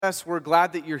Yes, we're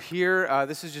glad that you're here.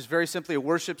 This is just very simply a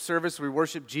worship service. We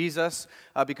worship Jesus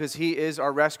because he is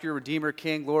our rescuer, redeemer,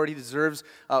 king, Lord. He deserves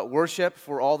worship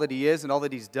for all that he is and all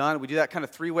that he's done. We do that kind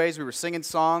of three ways. We were singing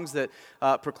songs that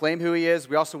proclaim who he is.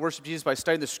 We also worship Jesus by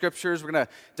studying the scriptures. We're going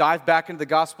to dive back into the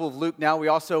Gospel of Luke now. We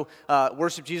also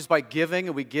worship Jesus by giving,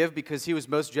 and we give because he was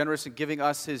most generous in giving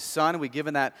us his son. We give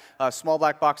in that small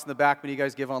black box in the back when you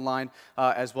guys give online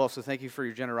as well. So thank you for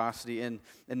your generosity in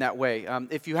that way.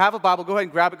 If you have a Bible, go ahead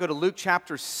and grab it. Go to Luke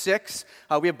chapter 6.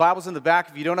 We have Bibles in the back.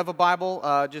 If you don't have a Bible,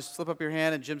 just slip up your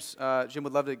hand, and Jim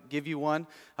would love to give you one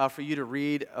for you to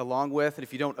read along with. And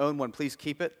if you don't own one, please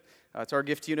keep it. It's our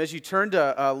gift to you. And as you turn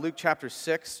to Luke chapter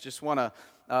 6, just want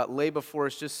to lay before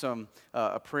us just some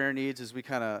prayer needs as we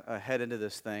kind of head into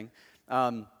this thing.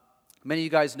 Many of you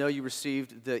guys know you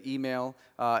received the email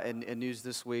and news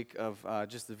this week of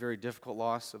just the very difficult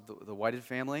loss of the Whited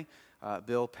family,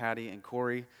 Bill, Patty, and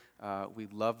Corey. We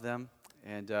love them.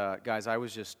 And guys, I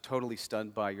was just totally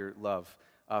stunned by your love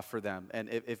for them. And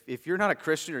if you're not a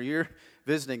Christian or you're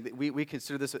visiting, we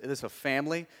consider this a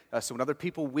family. So when other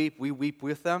people weep, we weep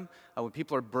with them. When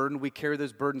people are burdened, we carry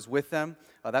those burdens with them.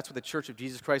 That's what the Church of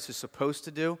Jesus Christ is supposed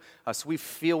to do. So we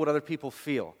feel what other people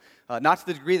feel. Not to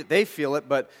the degree that they feel it,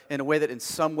 but in a way that in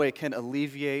some way can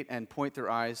alleviate and point their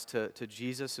eyes to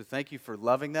Jesus. So thank you for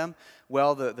loving them.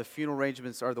 Well, the funeral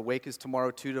arrangements are the wake is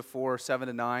tomorrow 2 to 4, 7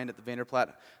 to 9 at the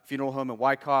Vanderplaat Funeral Home in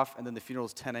Wyckoff, and then the funeral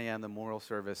is 10 a.m., the memorial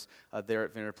service there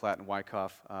at Vanderplaat and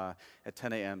Wyckoff at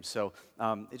 10 a.m. So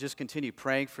just continue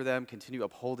praying for them, continue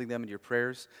upholding them in your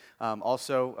prayers.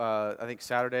 Also, I think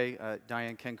Saturday,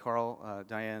 Diane Ken Carl,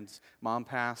 Diane's mom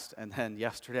passed, and then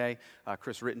yesterday,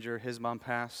 Chris Rittinger, his mom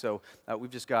passed. So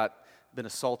we've just been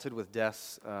assaulted with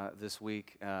deaths this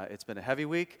week. It's been a heavy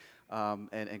week,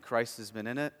 and Christ has been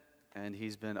in it, and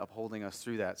he's been upholding us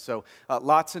through that. So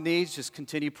lots of needs. Just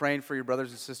continue praying for your brothers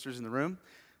and sisters in the room,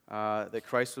 that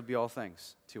Christ would be all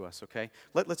things to us, okay?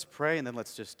 Let's pray, and then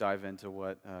let's just dive into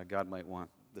what God might want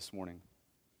this morning.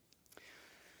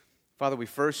 Father, we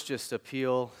first just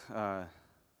appeal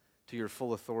to your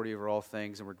full authority over all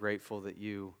things, and we're grateful that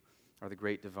you are the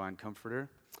great divine comforter.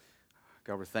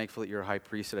 God, we're thankful that you're a high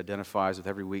priest that identifies with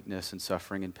every weakness and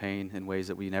suffering and pain in ways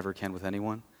that we never can with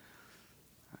anyone.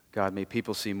 God, may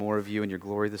people see more of you and your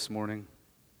glory this morning.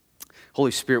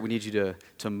 Holy Spirit, we need you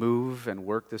to move and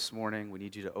work this morning. We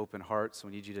need you to open hearts.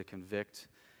 We need you to convict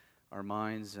our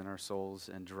minds and our souls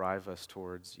and drive us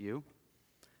towards you.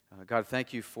 God,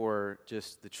 thank you for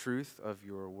just the truth of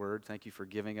your word. Thank you for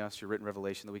giving us your written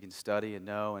revelation that we can study and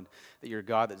know, and that you're a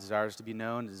God that desires to be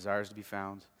known and desires to be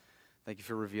found. Thank you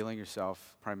for revealing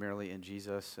yourself primarily in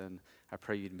Jesus, and I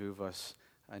pray you'd move us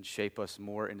and shape us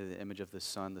more into the image of the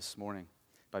Son this morning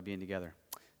by being together.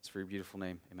 It's for your beautiful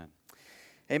name. Amen.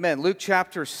 Amen. Luke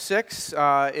chapter 6.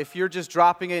 If you're just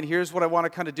dropping in, here's what I want to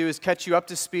kind of do is catch you up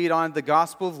to speed on the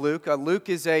Gospel of Luke. Luke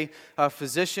is a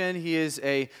physician. He is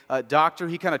a doctor.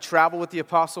 He kind of traveled with the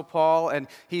Apostle Paul, and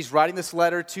he's writing this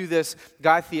letter to this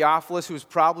guy Theophilus, who was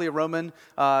probably a Roman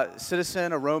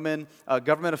citizen, a Roman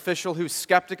government official who's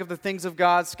skeptic of the things of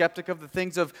God, skeptic of the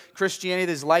things of Christianity,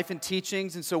 his life and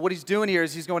teachings. And so what he's doing here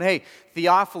is he's going, hey,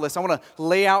 Theophilus, I want to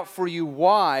lay out for you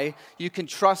why you can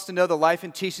trust and know the life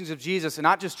and teachings of Jesus, and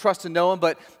not just trust and know him,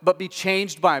 but be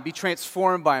changed by him, be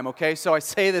transformed by him, okay? So I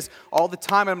say this all the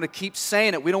time, and I'm going to keep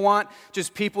saying it. We don't want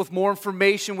just people with more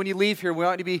information when you leave here. We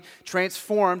want you to be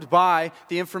transformed by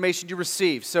the information you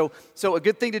receive. So a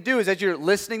good thing to do is as you're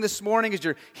listening this morning, as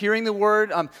you're hearing the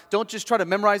word, don't just try to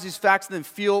memorize these facts and then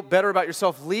feel better about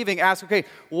yourself leaving. Ask, okay,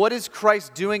 what is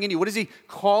Christ doing in you? What is he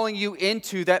calling you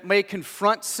into that may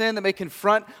confront sin, that may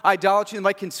confront idolatry, that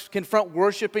might confront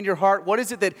worship in your heart? What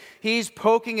is it that he's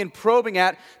poking and probing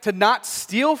at to not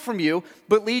steal from you,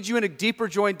 but lead you in a deeper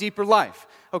joy and deeper life?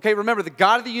 Okay, remember, the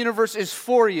God of the universe is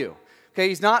for you. Okay,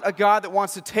 he's not a God that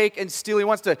wants to take and steal. He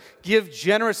wants to give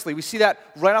generously. We see that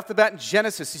right off the bat in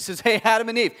Genesis. He says, hey, Adam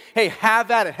and Eve, hey,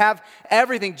 have at it, have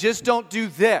everything, just don't do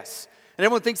this. And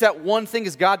everyone thinks that one thing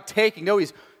is God taking. No,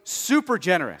 he's super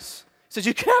generous. He says,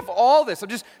 you can have all this. I'm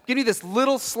just giving you this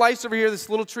little slice over here, this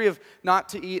little tree of not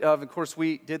to eat of. Of course,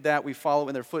 we did that. We follow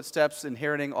in their footsteps,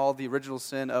 inheriting all the original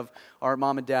sin of our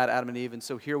mom and dad, Adam and Eve. And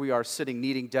so here we are sitting,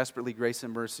 needing desperately grace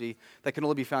and mercy that can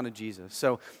only be found in Jesus.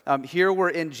 So here we're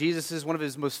in Jesus' one of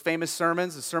his most famous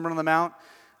sermons, the Sermon on the Mount.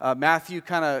 Matthew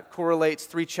kind of correlates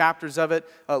 3 chapters of it.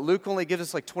 Luke only gives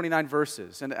us like 29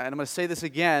 verses. And I'm going to say this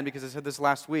again because I said this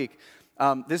last week.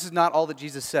 This is not all that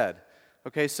Jesus said.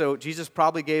 Okay, so Jesus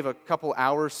probably gave a couple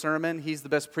hours sermon. He's the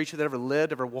best preacher that ever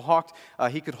lived, ever walked.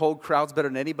 He could hold crowds better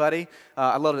than anybody.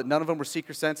 I love that none of them were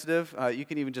seeker sensitive. You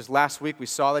can even just last week we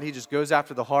saw that he just goes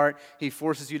after the heart. He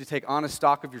forces you to take honest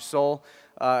stock of your soul.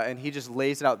 and he just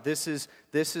lays it out. This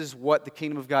is what the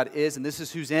kingdom of God is, and this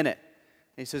is who's in it.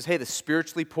 And he says, hey, the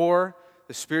spiritually poor,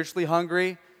 the spiritually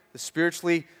hungry, the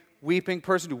spiritually weeping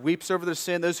person who weeps over their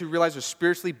sin, those who realize they're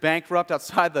spiritually bankrupt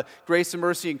outside the grace and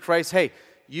mercy in Christ, hey,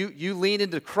 you lean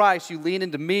into Christ, you lean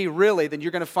into me, really, then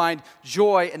you're going to find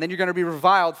joy, and then you're going to be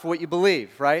reviled for what you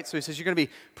believe, right? So he says you're going to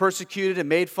be persecuted and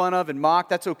made fun of and mocked.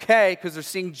 That's okay, because they're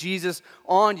seeing Jesus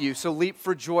on you. So leap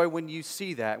for joy when you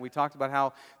see that. And we talked about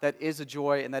how that is a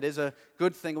joy, and that is a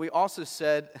good thing. We also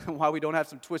said why we don't have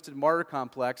some twisted martyr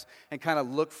complex and kind of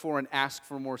look for and ask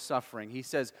for more suffering. He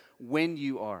says, when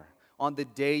you are. On the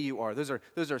day you are. Those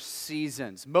are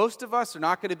seasons. Most of us are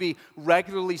not going to be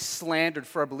regularly slandered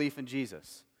for our belief in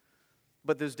Jesus.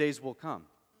 But those days will come.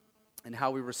 And how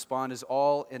we respond is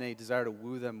all in a desire to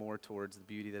woo them more towards the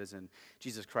beauty that is in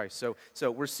Jesus Christ.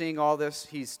 So we're seeing all this.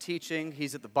 He's teaching.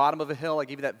 He's at the bottom of a hill. I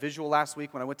gave you that visual last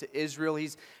week when I went to Israel.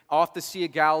 He's off the Sea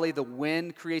of Galilee. The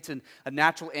wind creates a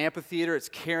natural amphitheater. It's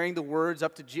carrying the words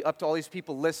up to all these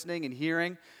people listening and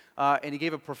hearing. And he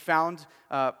gave a profound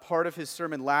part of his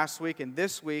sermon last week. And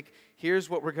this week, here's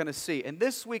what we're going to see. And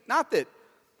this week,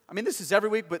 this is every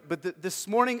week, but this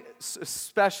morning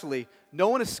especially, no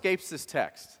one escapes this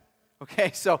text.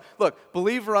 Okay, so look,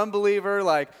 believer, unbeliever,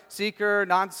 like seeker,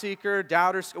 non-seeker,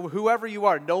 doubter, whoever you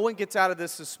are, no one gets out of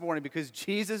this morning because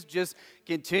Jesus just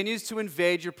continues to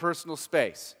invade your personal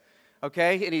space.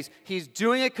 Okay, and he's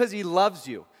doing it because he loves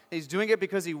you. He's doing it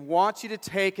because he wants you to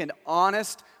take an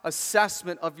honest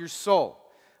assessment of your soul.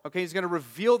 Okay, he's going to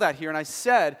reveal that here. And I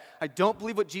said, I don't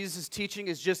believe what Jesus is teaching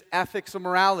is just ethics or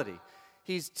morality.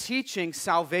 He's teaching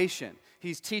salvation.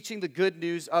 He's teaching the good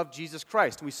news of Jesus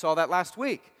Christ. We saw that last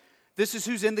week. This is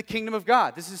who's in the kingdom of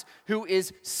God. This is who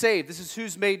is saved. This is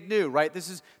who's made new, right? This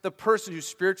is the person who's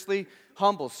spiritually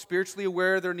humble, spiritually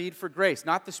aware of their need for grace.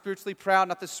 Not the spiritually proud,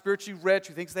 not the spiritually rich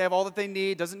who thinks they have all that they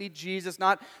need, doesn't need Jesus.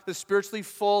 Not the spiritually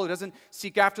full who doesn't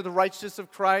seek after the righteousness of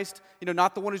Christ.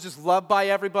 Not the one who's just loved by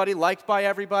everybody, liked by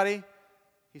everybody.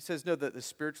 He says, no, the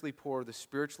spiritually poor, the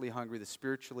spiritually hungry, the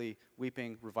spiritually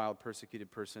weeping, reviled,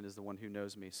 persecuted person is the one who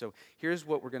knows me. So here's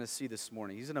what we're going to see this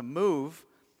morning. He's going to move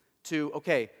to,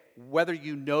 whether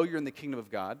you know you're in the kingdom of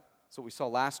God, that's what we saw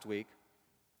last week,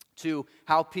 to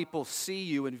how people see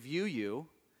you and view you,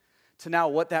 to now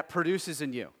what that produces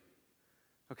in you.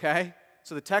 Okay?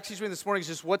 So the text he's reading this morning is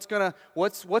just what's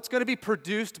gonna be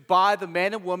produced by the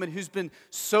man and woman who's been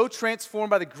so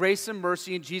transformed by the grace and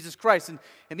mercy in Jesus Christ.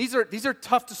 And these are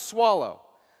tough to swallow.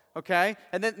 Okay?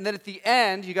 And then at the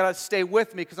end, you got to stay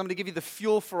with me because I'm going to give you the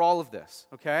fuel for all of this,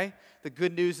 okay? The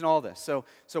good news and all this. So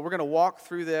we're going to walk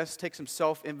through this, take some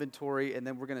self-inventory, and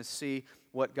then we're going to see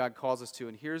what God calls us to.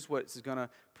 And here's what it's going to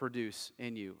produce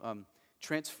in you.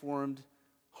 Transformed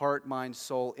heart, mind,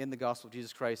 soul in the gospel of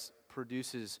Jesus Christ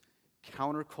produces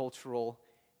countercultural,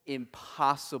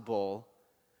 impossible,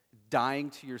 dying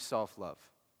to yourself love.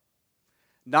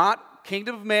 Not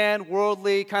kingdom of man,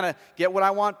 worldly, kind of get what I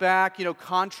want back,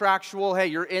 contractual, hey,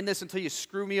 you're in this until you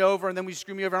screw me over, and then when you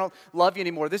screw me over, I don't love you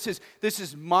anymore. This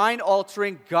is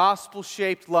mind-altering,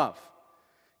 gospel-shaped love.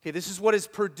 Okay, this is what is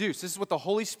produced. This is what the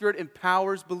Holy Spirit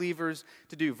empowers believers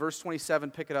to do. Verse 27,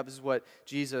 pick it up. This is what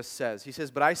Jesus says. He says,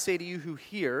 but I say to you who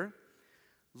hear,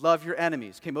 love your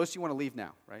enemies. Okay, most of you want to leave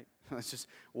now, right? Let's just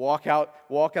walk out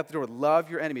the door.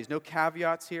 Love your enemies. No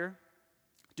caveats here.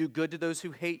 Do good to those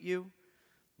who hate you.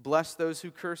 Bless those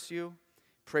who curse you.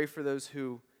 Pray for those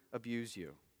who abuse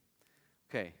you.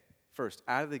 Okay, first,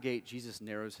 out of the gate, Jesus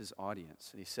narrows his audience.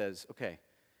 And he says,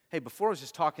 hey, before I was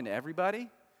just talking to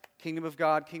everybody, kingdom of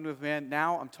God, kingdom of man,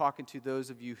 now I'm talking to those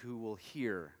of you who will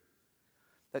hear.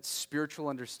 That's spiritual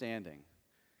understanding.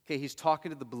 Okay, he's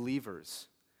talking to the believers.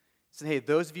 He said, hey,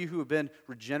 those of you who have been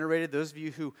regenerated, those of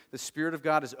you who the Spirit of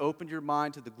God has opened your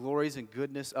mind to the glories and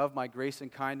goodness of my grace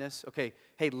and kindness,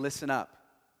 hey, listen up.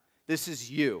 This is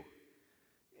you.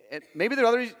 And maybe there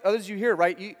are others you hear,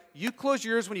 right? You close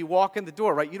your ears when you walk in the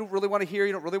door, right? You don't really want to hear,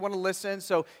 you don't really want to listen.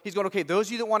 So he's going, those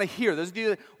of you that want to hear, those of you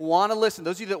that want to listen,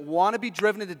 those of you that want to be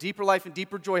driven into deeper life and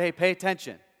deeper joy, hey, pay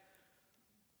attention.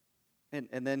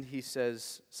 And then he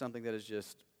says something that is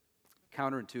just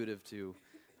counterintuitive to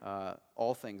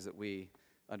all things that we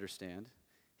understand.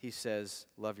 He says,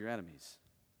 love your enemies.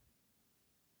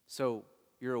 So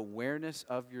your awareness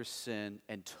of your sin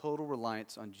and total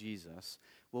reliance on Jesus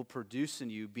will produce in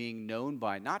you being known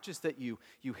by not just that you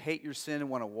hate your sin and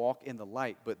want to walk in the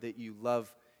light, but that you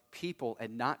love people,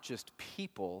 and not just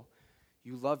people,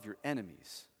 you love your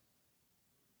enemies.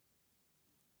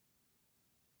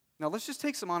 Now let's just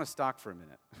take some honest stock for a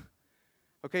minute.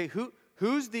 Okay,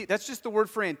 That's just the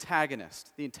word for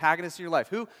antagonist, the antagonist in your life.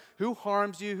 Who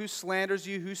harms you, who slanders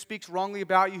you, who speaks wrongly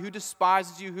about you, who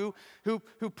despises you,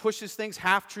 who pushes things,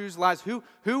 half-truths, lies?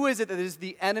 Who is it that is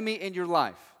the enemy in your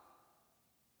life?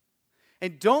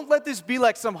 And don't let this be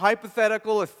like some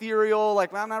hypothetical, ethereal,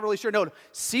 like, well, I'm not really sure. No,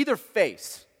 see their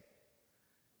face.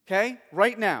 Okay?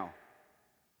 Right now.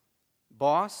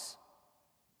 Boss,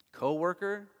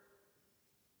 coworker,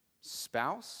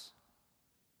 spouse,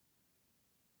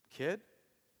 kid,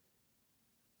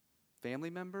 family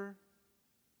member,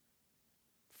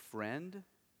 friend,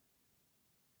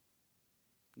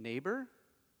 neighbor.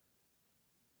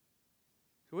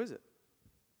 Who is it?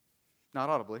 Not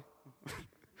audibly.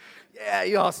 Yeah,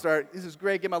 you all start. This is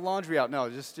great. Get my laundry out. No,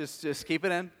 just keep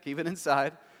it in. Keep it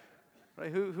inside.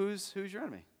 Right? Who's your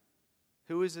enemy?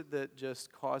 Who is it that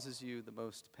just causes you the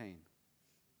most pain,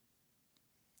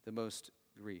 the most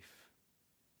grief?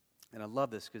 And I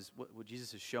love this because what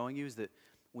Jesus is showing you is that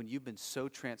when you've been so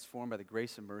transformed by the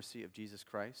grace and mercy of Jesus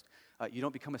Christ, you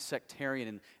don't become a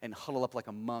sectarian and huddle up like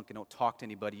a monk and don't talk to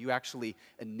anybody. You actually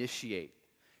initiate.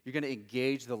 You're going to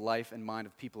engage the life and mind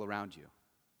of people around you.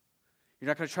 You're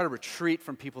not going to try to retreat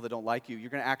from people that don't like you. You're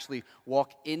going to actually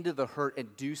walk into the hurt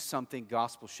and do something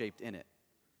gospel-shaped in it.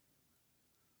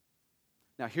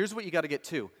 Now, here's what you got to get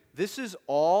to. This is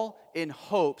all in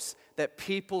hopes that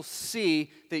people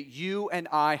see that you and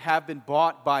I have been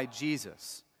bought by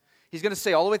Jesus. He's going to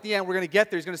say, all the way at the end, we're going to get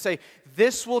there, he's going to say,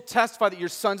 this will testify that you're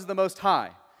sons of the Most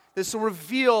High. This will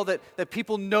reveal that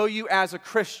people know you as a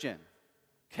Christian.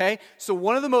 Okay? So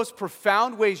one of the most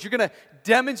profound ways you're going to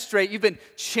demonstrate you've been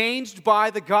changed by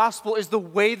the gospel is the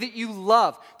way that you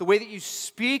love, the way that you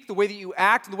speak, the way that you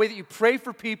act, and the way that you pray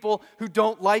for people who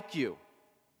don't like you.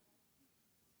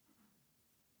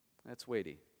 That's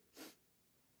weighty.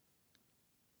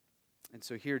 And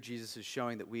so here Jesus is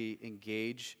showing that we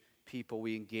engage people,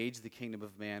 we engage the kingdom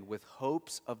of man with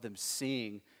hopes of them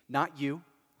seeing not you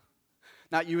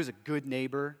as a good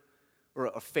neighbor or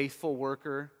a faithful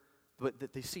worker, but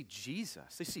that they see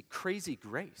Jesus. They see crazy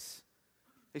grace.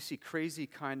 They see crazy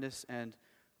kindness and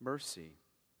mercy.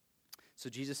 So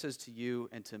Jesus says to you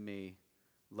and to me,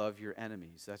 love your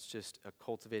enemies. That's just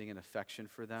cultivating an affection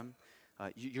for them.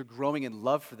 You're growing in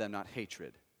love for them, not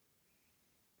hatred.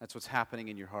 That's what's happening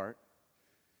in your heart.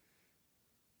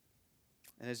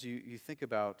 And as you think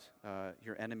about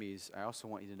your enemies, I also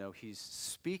want you to know he's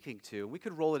speaking to, we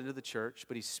could roll it into the church,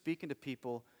 but he's speaking to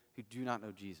people who do not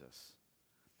know Jesus.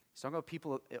 He's talking about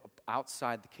people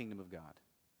outside the kingdom of God.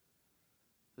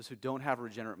 Those who don't have a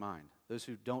regenerate mind. Those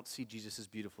who don't see Jesus as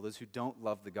beautiful. Those who don't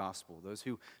love the gospel. Those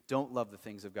who don't love the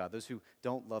things of God. Those who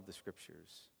don't love the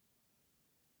scriptures.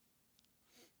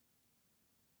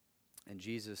 And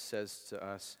Jesus says to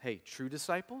us, hey, true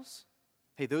disciples,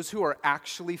 hey, those who are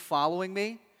actually following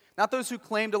me, not those who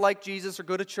claim to like Jesus or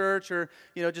go to church or,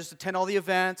 just attend all the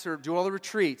events or do all the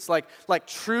retreats, like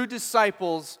true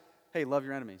disciples, hey, love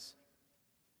your enemies.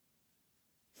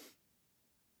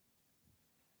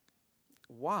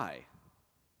 Why?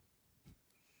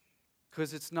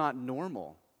 Because it's not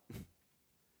normal.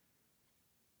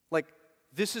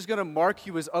 This is going to mark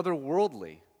you as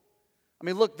otherworldly. I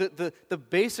mean, look, the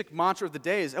basic mantra of the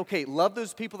day is, okay, love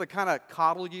those people that kind of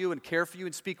coddle you and care for you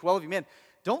and speak well of you. Man,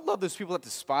 don't love those people that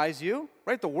despise you,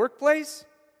 right? The workplace,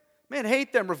 man,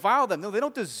 hate them, revile them. No, they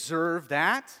don't deserve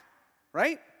that,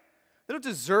 right? They don't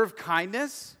deserve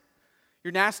kindness.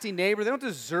 Your nasty neighbor, they don't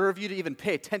deserve you to even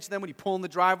pay attention to them when you pull in the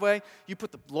driveway. You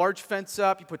put the large fence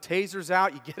up, you put tasers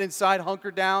out, you get inside,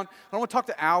 hunker down. I don't want to talk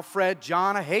to Alfred,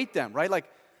 John, I hate them, right?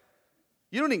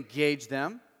 You don't engage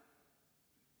them.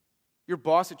 Your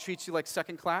boss that treats you like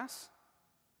second class,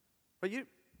 but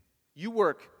you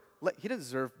work, he doesn't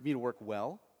deserve me to work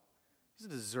well. He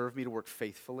doesn't deserve me to work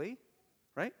faithfully,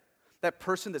 right? That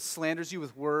person that slanders you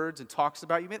with words and talks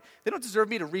about you, man, they don't deserve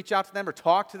me to reach out to them or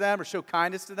talk to them or show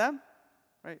kindness to them,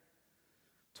 right?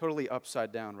 Totally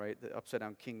upside down, right? The upside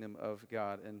down kingdom of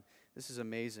God. And this is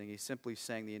amazing. He's simply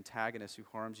saying the antagonist who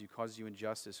harms you, causes you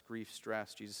injustice, grief,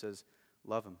 stress. Jesus says,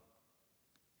 love him.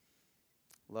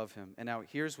 Love him. And now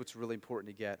here's what's really important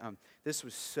to get. This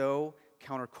was so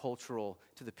countercultural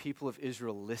to the people of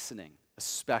Israel listening,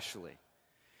 especially.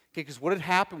 Okay, because what had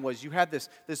happened was you had this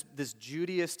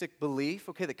Judaistic belief,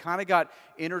 okay, that kind of got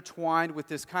intertwined with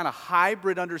this kind of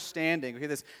hybrid understanding, okay,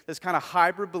 this kind of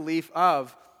hybrid belief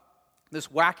of this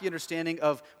wacky understanding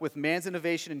of with man's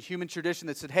innovation and human tradition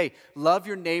that said, hey, love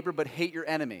your neighbor but hate your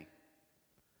enemy.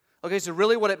 Okay, so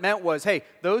really what it meant was, hey,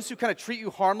 those who kind of treat you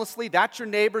harmlessly, that's your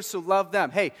neighbors, so love them.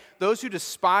 Hey, those who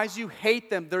despise you, hate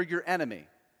them, they're your enemy.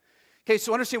 Okay,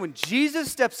 so understand when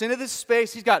Jesus steps into this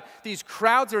space, he's got these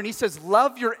crowds there and he says,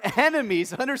 love your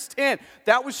enemies. Understand,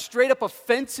 that was straight up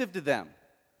offensive to them.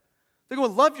 They're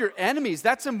going, love your enemies.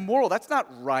 That's immoral. That's not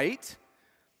right.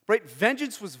 Right?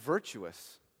 Vengeance was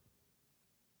virtuous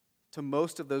to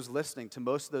most of those listening, to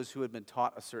most of those who had been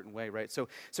taught a certain way, right? So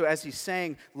as he's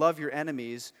saying, love your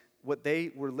enemies, what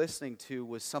they were listening to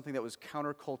was something that was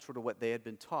countercultural to what they had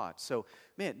been taught. So,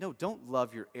 man, no, don't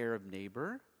love your Arab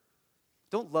neighbor.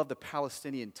 Don't love the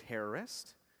Palestinian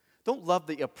terrorist. Don't love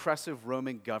the oppressive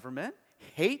Roman government.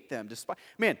 Hate them.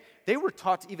 Man, they were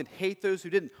taught to even hate those who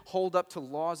didn't hold up to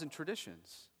laws and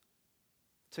traditions,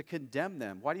 to condemn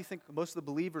them. Why do you think most of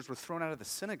the believers were thrown out of the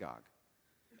synagogue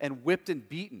and whipped and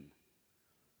beaten?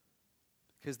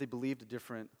 Because they believed a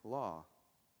different law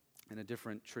and a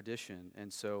different tradition.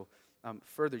 And so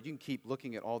further, you can keep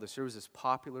looking at all this. There was this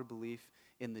popular belief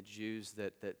in the Jews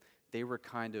that they were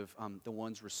kind of the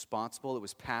ones responsible. It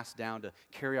was passed down to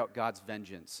carry out God's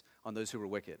vengeance on those who were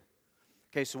wicked.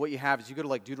 Okay, so what you have is you go to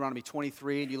like Deuteronomy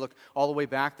 23 and you look all the way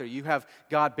back there. You have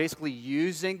God basically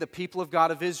using the people of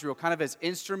God of Israel kind of as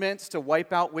instruments to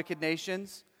wipe out wicked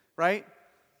nations, right?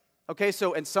 Okay,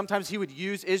 so, and sometimes he would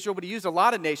use Israel, but he used a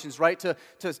lot of nations, right,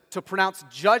 to pronounce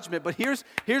judgment. But here's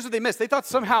what they missed. They thought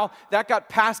somehow that got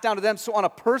passed down to them. So on a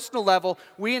personal level,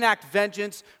 we enact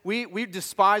vengeance. We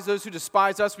despise those who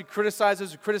despise us. We criticize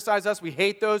those who criticize us. We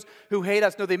hate those who hate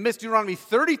us. No, they missed Deuteronomy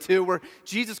 32, where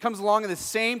Jesus comes along in the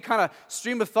same kind of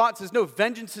stream of thought and says, no,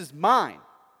 vengeance is mine.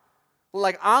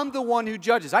 Like, I'm the one who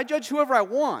judges. I judge whoever I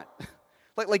want.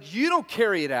 like you don't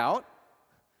carry it out.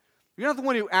 You're not the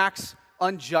one who acts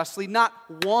unjustly. Not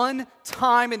one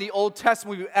time in the Old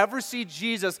Testament will you ever see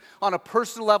Jesus on a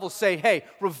personal level say, hey,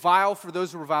 revile for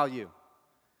those who revile you.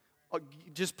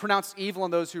 Just pronounce evil on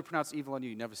those who pronounce evil on you.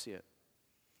 You never see it.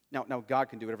 Now God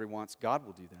can do whatever he wants. God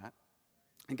will do that.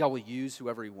 And God will use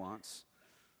whoever he wants.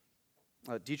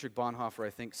 Dietrich Bonhoeffer,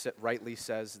 I think, rightly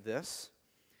says this: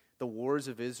 the wars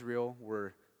of Israel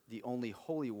were the only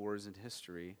holy wars in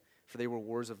history, for they were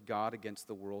wars of God against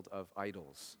the world of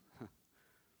idols.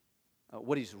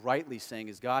 What he's rightly saying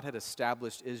is God had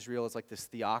established Israel as like this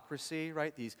theocracy,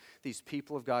 right? These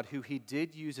people of God who he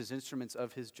did use as instruments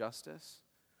of his justice,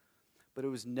 but it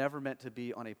was never meant to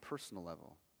be on a personal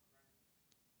level.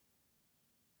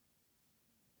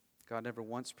 God never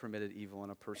once permitted evil on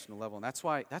a personal level. And that's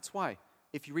why,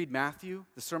 if you read Matthew,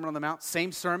 the Sermon on the Mount,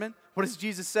 same sermon, what does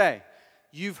Jesus say?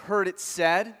 You've heard it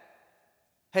said,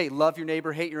 hey, love your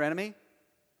neighbor, hate your enemy.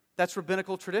 That's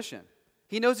rabbinical tradition.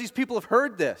 He knows these people have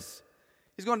heard this.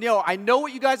 He's going, I know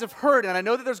what you guys have heard, and I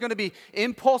know that there's going to be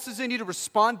impulses in you to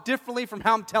respond differently from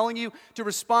how I'm telling you to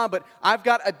respond, but I've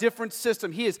got a different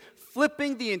system. He is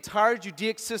flipping the entire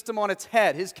Judaic system on its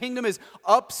head. His kingdom is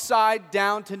upside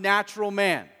down to natural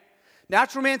man.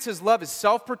 Natural man says love is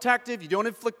self-protective. You don't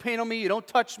inflict pain on me. You don't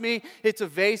touch me. It's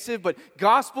evasive. But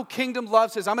gospel kingdom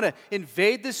love says I'm going to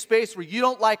invade this space where you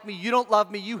don't like me, you don't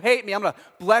love me, you hate me. I'm going to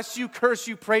bless you, curse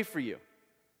you, pray for you.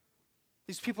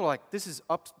 These people are like, this is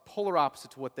polar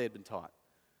opposite to what they had been taught.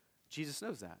 Jesus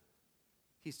knows that.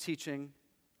 He's teaching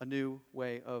a new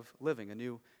way of living, a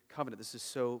new covenant. This is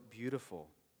so beautiful.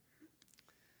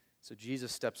 So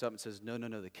Jesus steps up and says, no,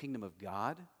 the kingdom of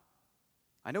God.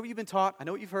 I know what you've been taught. I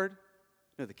know what you've heard.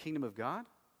 No, the kingdom of God,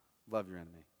 love your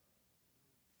enemy.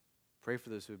 Pray for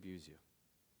those who abuse you.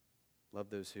 Love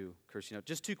those who curse you. Now,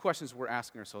 just two questions we're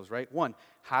asking ourselves, right? One,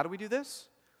 how do we do this?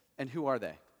 And who are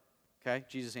they? Okay,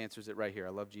 Jesus answers it right here. I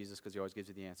love Jesus because he always gives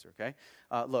you the answer, okay?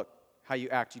 Look, how you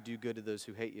act, you do good to those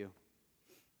who hate you.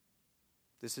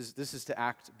 This is to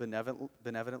act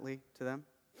benevolently to them.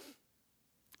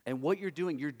 And what you're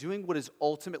doing what is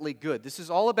ultimately good. This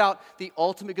is all about the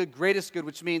ultimate good, greatest good,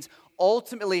 which means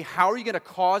ultimately, how are you going to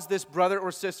cause this brother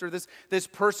or sister, this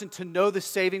person to know the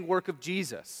saving work of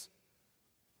Jesus?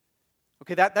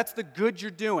 Okay, that's the good you're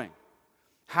doing.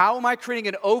 How am I creating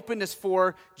an openness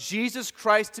for Jesus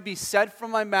Christ to be said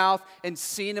from my mouth and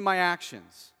seen in my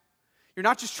actions? You're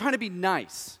not just trying to be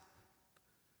nice.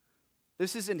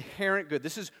 This is inherent good.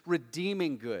 This is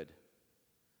redeeming good.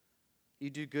 You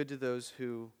do good to those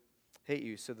who hate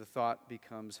you. So the thought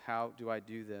becomes, how do I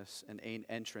do this? And an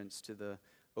entrance to the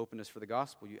openness for the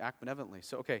gospel. You act benevolently.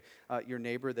 So, okay, your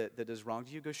neighbor that does wrong to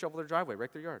you, go shovel their driveway,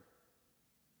 rake their yard.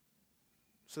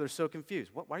 So they're so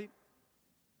confused. Why are you...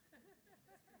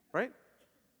 Right?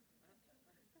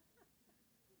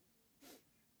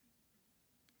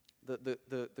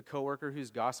 The coworker who's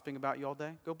gossiping about you all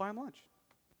day, go buy him lunch.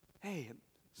 Hey,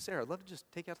 Sarah, I'd love to just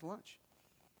take you out to lunch.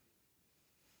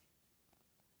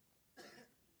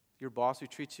 Your boss who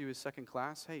treats you as second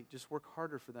class, hey, just work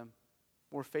harder for them,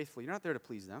 more faithfully. You're not there to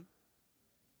please them.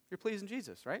 You're pleasing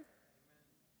Jesus, right?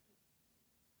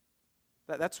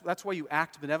 That's why you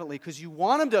act benevolently, because you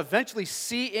want them to eventually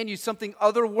see in you something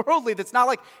otherworldly that's not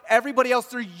like everybody else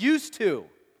they're used to.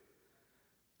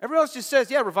 Everyone else just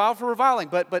says, yeah, revile for reviling,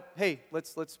 but hey,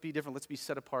 let's be different. Let's be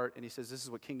set apart. And he says, this is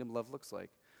what kingdom love looks like.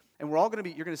 And we're all going to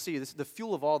be, you're going to see, the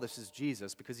fuel of all this is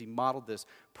Jesus, because he modeled this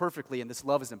perfectly, and this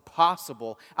love is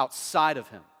impossible outside of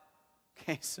him.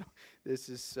 Okay, so this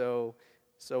is so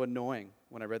annoying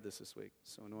when I read this week.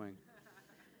 So annoying.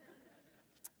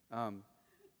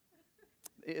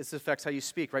 It affects how you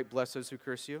speak, right? Bless those who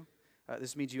curse you.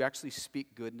 This means you actually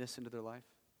speak goodness into their life,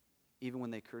 even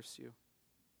when they curse you.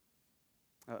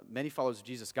 Many followers of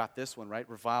Jesus got this one, right?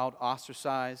 Reviled,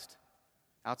 ostracized,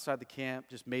 outside the camp,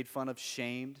 just made fun of,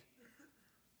 shamed.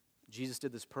 Jesus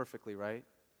did this perfectly, right?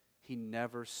 He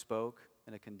never spoke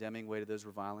in a condemning way to those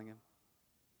reviling him.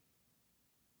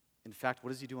 In fact, what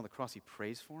does he do on the cross? He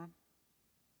prays for them.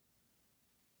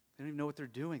 They don't even know what they're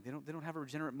doing. They don't have a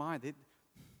regenerate mind.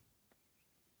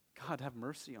 God, have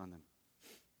mercy on them.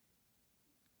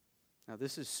 Now,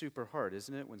 this is super hard,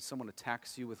 isn't it? When someone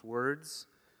attacks you with words,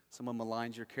 someone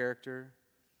maligns your character,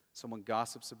 someone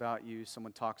gossips about you,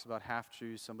 someone talks about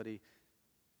half-truths,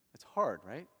 it's hard,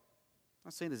 right? I'm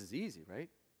not saying this is easy, right?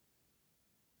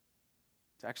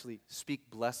 To actually speak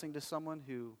blessing to someone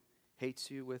who hates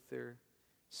you with their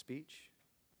speech.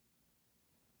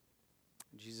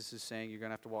 Jesus is saying you're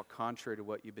going to have to walk contrary to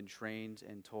what you've been trained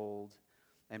and told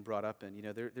and brought up in. You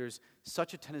know, there's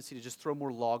such a tendency to just throw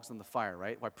more logs on the fire,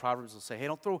 right? Why Proverbs will say, hey,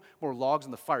 don't throw more logs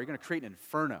on the fire. You're going to create an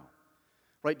inferno.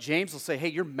 Right? James will say, hey,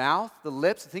 your mouth, the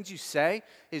lips, the things you say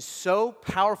is so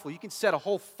powerful. You can set a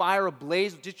whole fire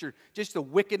ablaze with just the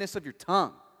wickedness of your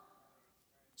tongue.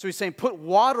 So he's saying, put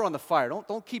water on the fire.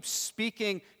 Don't keep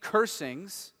speaking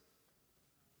cursings.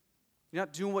 You're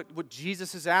not doing what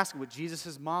Jesus is asking, what Jesus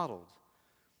has modeled.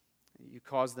 You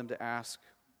cause them to ask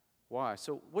why.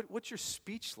 So what's your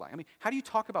speech like? I mean, how do you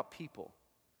talk about people?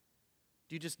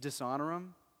 Do you just dishonor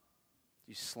them?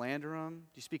 Do you slander them?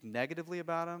 Do you speak negatively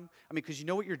about them? I mean, because you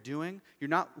know what you're doing? You're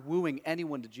not wooing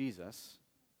anyone to Jesus.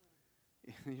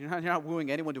 You're not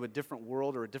wooing anyone to a different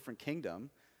world or a different kingdom.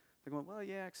 They're going, well,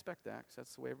 yeah, I expect that, because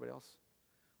that's the way everybody else.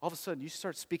 All of a sudden, you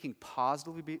start speaking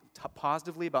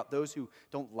positively about those who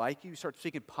don't like you. You start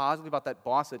speaking positively about that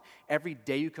boss that every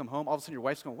day you come home, all of a sudden your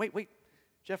wife's going, wait,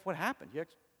 Jeff, what happened? You're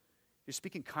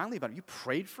speaking kindly about him. You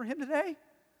prayed for him today?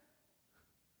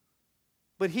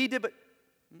 But he did,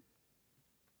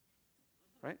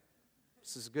 right?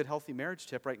 This is a good, healthy marriage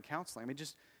tip, right, in counseling. I mean,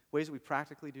 just ways that we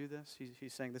practically do this.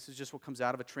 He's saying this is just what comes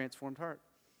out of a transformed heart.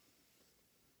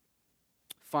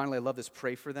 Finally, I love this,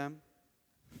 pray for them.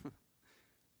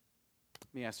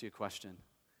 Let me ask you a question.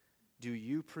 Do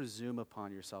you presume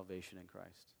upon your salvation in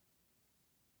Christ?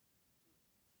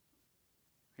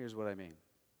 Here's what I mean.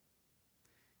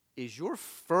 Is your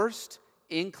first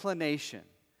inclination,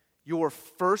 your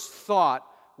first thought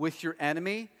with your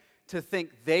enemy to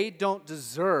think they don't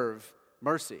deserve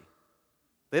mercy?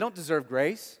 They don't deserve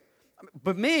grace?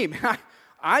 But me,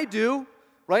 I do,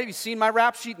 right? You've seen my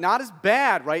rap sheet, not as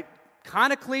bad, right?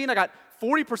 Kind of clean. I got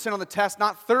 40% on the test,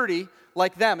 not 30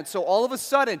 like them. And so all of a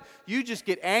sudden, you just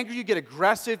get angry, you get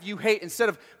aggressive, you hate, instead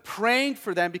of praying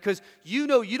for them because you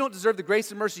know you don't deserve the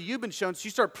grace and mercy you've been shown, so you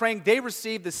start praying they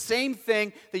receive the same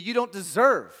thing that you don't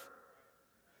deserve.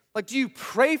 Like, do you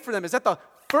pray for them? Is that the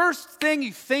first thing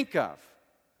you think of?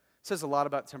 It says a lot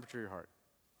about the temperature of your heart.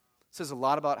 It says a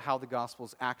lot about how the gospel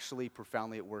is actually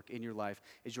profoundly at work in your life,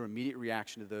 is your immediate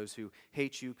reaction to those who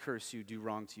hate you, curse you, do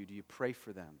wrong to you. Do you pray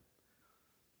for them?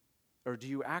 Or do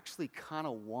you actually kind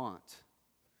of want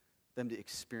them to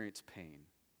experience pain,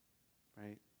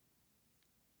 right?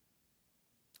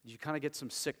 You kind of get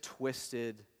some sick,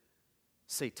 twisted,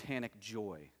 satanic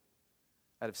joy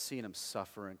out of seeing them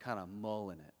suffer and kind of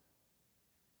mulling it.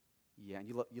 Yeah, and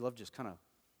you love just kind of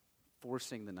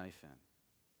forcing the knife in.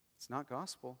 It's not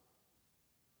gospel.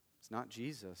 It's not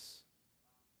Jesus.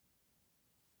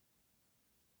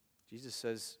 Jesus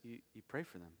says you pray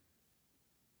for them.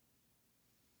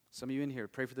 Some of you in here,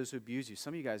 pray for those who abuse you.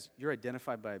 Some of you guys, you're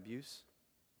identified by abuse.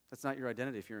 That's not your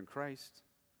identity if you're in Christ.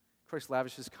 Christ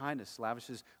lavishes kindness,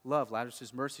 lavishes love,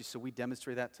 lavishes mercy, so we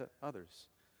demonstrate that to others.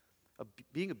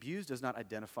 Being abused does not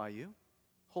identify you,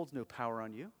 holds no power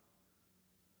on you.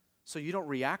 So you don't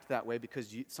react that way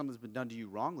because something's been done to you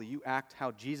wrongly. You act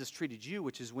how Jesus treated you,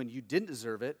 which is when you didn't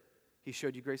deserve it, he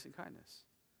showed you grace and kindness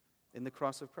in the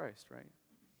cross of Christ, right?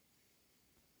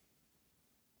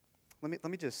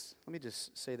 Let me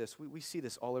just say this. We see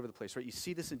this all over the place, right? You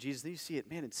see this in Jesus, then you see it,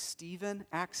 man, in Stephen,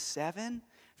 Acts 7. Have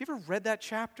you ever read that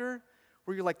chapter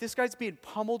where you're like, this guy's being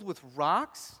pummeled with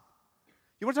rocks?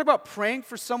 You want to talk about praying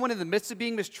for someone in the midst of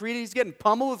being mistreated? He's getting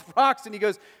pummeled with rocks, and he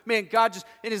goes, man, God, just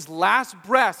in his last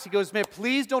breath, he goes, man,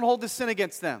 please don't hold this sin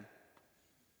against them.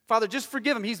 Father, just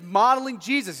forgive him. He's modeling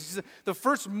Jesus. He's the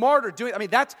first martyr doing,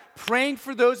 that's praying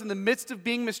for those in the midst of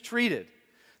being mistreated.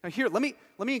 Now here, let me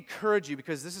encourage you,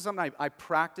 because this is something I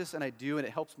practice and I do, and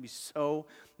it helps me so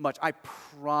much. I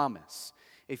promise,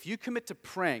 if you commit to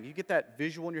praying, you get that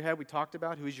visual in your head we talked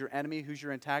about, who's your enemy, who's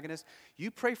your antagonist, you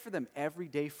pray for them every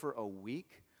day for a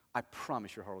week, I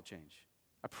promise your heart will change.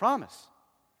 I promise.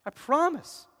 I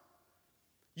promise.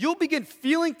 You'll begin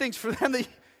feeling things for them that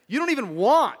you don't even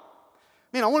want.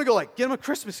 Man, I want to go get them a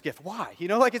Christmas gift. Why?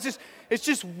 It's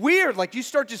just weird. You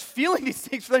start just feeling these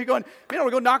things for them. You're going, man, I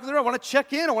want to go knock on the door. I want to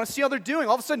check in. I want to see how they're doing.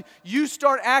 All of a sudden, you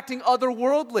start acting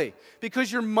otherworldly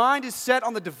because your mind is set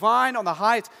on the divine, on the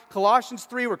high. It's Colossians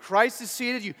 3 where Christ is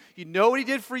seated. You know what he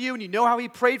did for you, and you know how he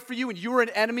prayed for you, and you were an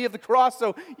enemy of the cross.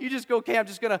 So you just go, okay, I'm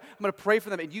going to pray for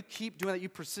them. And you keep doing that. You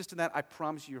persist in that. I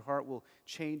promise you your heart will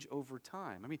change over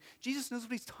time. Jesus knows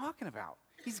what he's talking about.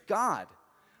 He's God.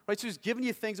 Right, so he's giving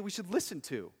you things that we should listen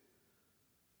to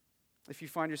if you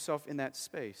find yourself in that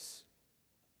space.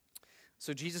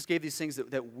 So Jesus gave these things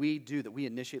that we do, that we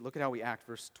initiate. Look at how we act,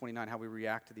 verse 29, how we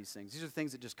react to these things. These are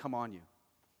things that just come on you.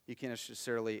 You can't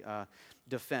necessarily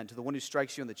defend. To the one who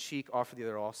strikes you on the cheek, offer the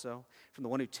other also. From the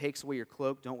one who takes away your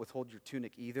cloak, don't withhold your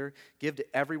tunic either. Give to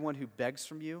everyone who begs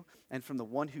from you, and from the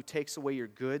one who takes away your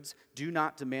goods, do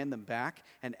not demand them back.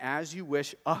 And as you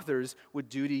wish others would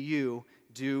do to you,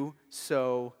 do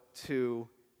so to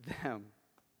them.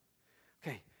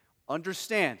 Okay,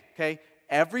 understand, okay?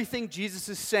 Everything Jesus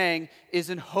is saying is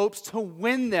in hopes to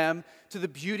win them to the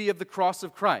beauty of the cross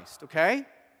of Christ, okay?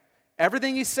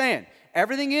 Everything he's saying,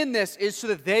 everything in this is so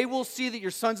that they will see that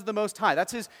you're sons of the Most High.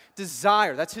 That's his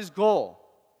desire, that's his goal.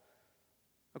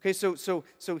 Okay, so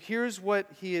here's what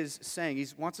he is saying. He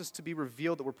wants us to be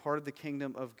revealed that we're part of the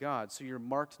kingdom of God. So you're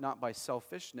marked not by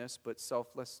selfishness, but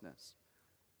selflessness.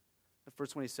 The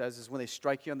first one he says is when they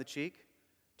strike you on the cheek,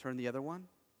 turn the other one.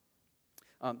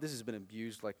 This has been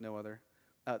abused like no other.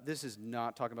 This is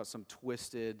not talking about some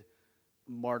twisted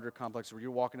martyr complex where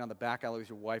you're walking down the back alley with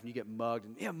your wife and you get mugged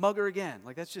and mug her again.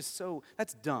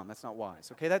 That's dumb. That's not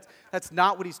wise. Okay, that's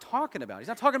not what he's talking about. He's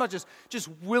not talking about just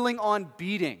willing on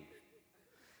beating.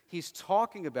 He's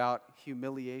talking about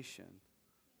humiliation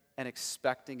and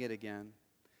expecting it again.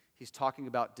 He's talking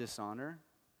about dishonor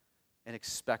and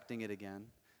expecting it again.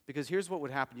 Because here's what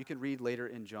would happen. You can read later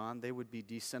in John. They would be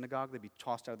de-synagogued. They'd be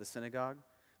tossed out of the synagogue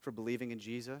for believing in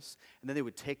Jesus. And then they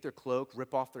would take their cloak,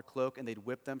 rip off their cloak, and they'd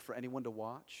whip them for anyone to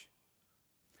watch.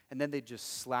 And then they'd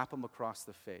just slap them across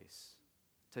the face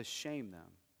to shame them,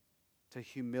 to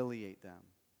humiliate them.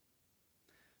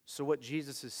 So what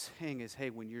Jesus is saying is, hey,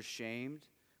 when you're shamed,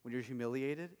 when you're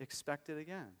humiliated, expect it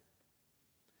again.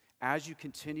 As you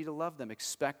continue to love them,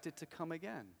 expect it to come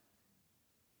again.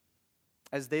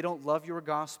 As they don't love your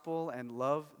gospel and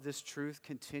love this truth,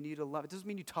 continue to love. It doesn't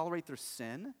mean you tolerate their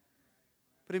sin,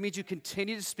 but it means you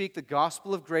continue to speak the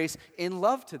gospel of grace in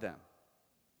love to them,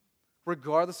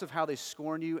 regardless of how they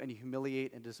scorn you and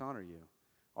humiliate and dishonor you.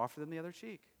 Offer them the other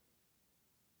cheek.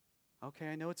 Okay,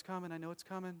 I know it's coming.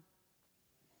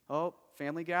 Oh,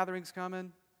 family gathering's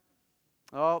coming.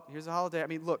 Oh, here's a holiday.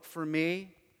 Look, for me,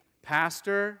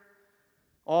 pastor,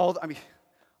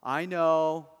 I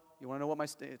know. You want to know what my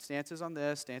stance is on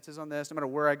this, no matter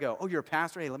where I go. Oh, you're a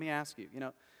pastor? Hey, let me ask you,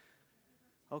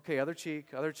 Okay, other cheek.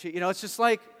 It's just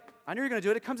I know you're going to do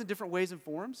it. It comes in different ways and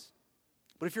forms.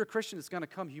 But if you're a Christian, it's going to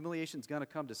come. Humiliation's going to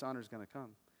come. Dishonor's going to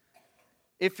come.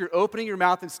 If you're opening your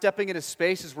mouth and stepping into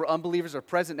spaces where unbelievers are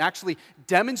present and actually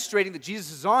demonstrating that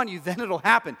Jesus is on you, then it'll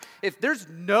happen. If there's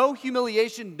no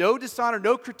humiliation, no dishonor,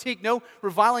 no critique, no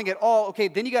reviling at all, okay,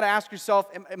 then you got to ask yourself,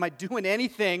 am I doing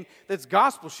anything that's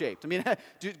gospel-shaped?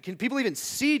 Can people even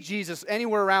see Jesus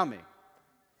anywhere around me?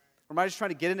 Or am I just trying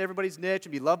to get into everybody's niche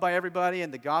and be loved by everybody,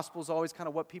 and the gospel's always kind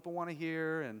of what people want to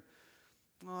hear? And,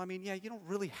 you don't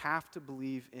really have to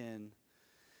believe in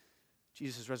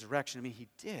Jesus' resurrection. He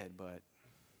did, but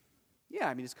yeah,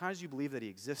 as long as you believe that he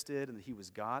existed and that he was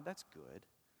God, that's good.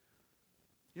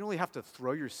 You don't really have to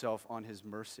throw yourself on his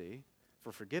mercy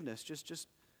for forgiveness. Just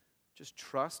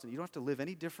trust, and you don't have to live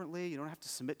any differently. You don't have to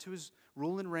submit to his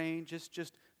rule and reign.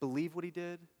 Just believe what he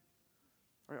did.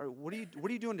 Or what are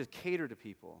you doing to cater to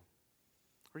people?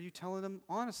 Are you telling them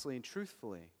honestly and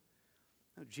truthfully?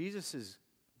 No, Jesus is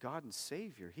God and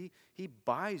Savior. He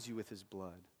buys you with his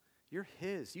blood. You're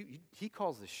his. He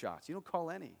calls the shots. You don't call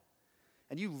any.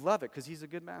 And you love it because he's a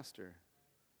good master.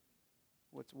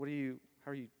 How are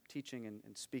you teaching and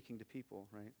speaking to people,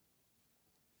 right?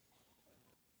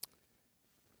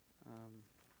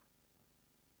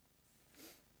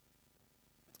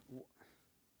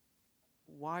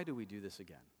 why do we do this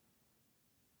again?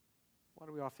 Why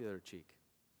do we off the other cheek?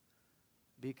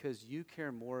 Because you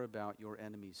care more about your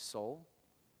enemy's soul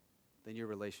than your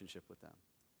relationship with them.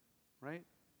 Right?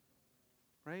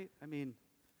 Right? I mean,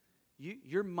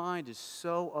 your mind is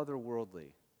so otherworldly.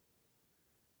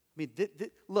 I mean,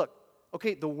 look,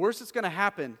 okay, the worst that's going to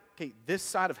happen, okay, this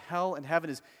side of hell and heaven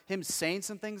is him saying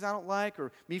some things I don't like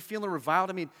or me feeling reviled.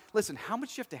 I mean, listen, how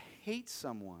much do you have to hate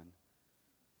someone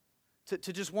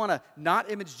to just want to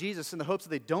not image Jesus in the hopes that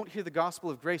they don't hear the gospel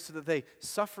of grace so that they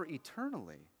suffer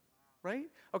eternally? Right?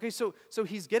 Okay, so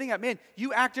he's getting at, man,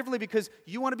 you act differently because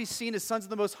you want to be seen as sons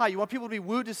of the Most High. You want people to be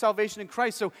wooed to salvation in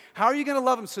Christ. So how are you going to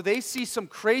love them? So they see some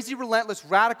crazy, relentless,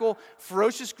 radical,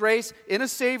 ferocious grace in a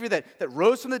Savior that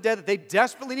rose from the dead that they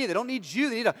desperately need. They don't need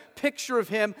you. They need a picture of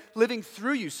Him living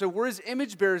through you. So we're His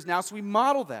image bearers now, so we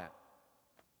model that.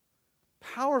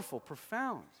 Powerful,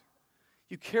 profound.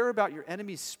 You care about your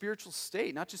enemy's spiritual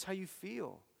state, not just how you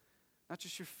feel, not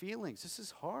just your feelings. This is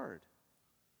hard.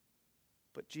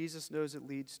 But Jesus knows it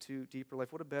leads to deeper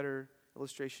life. What a better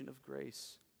illustration of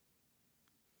grace.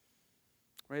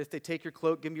 Right? If they take your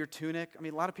cloak, give them your tunic. I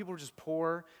mean, a lot of people are just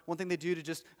poor. One thing they do to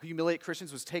just humiliate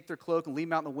Christians was take their cloak and leave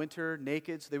them out in the winter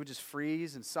naked so they would just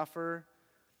freeze and suffer.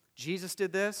 Jesus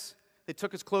did this. They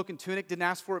took his cloak and tunic, didn't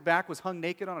ask for it back, was hung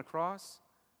naked on a cross.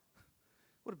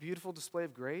 What a beautiful display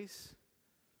of grace.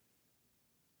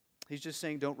 He's just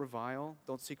saying, don't revile,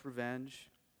 don't seek revenge.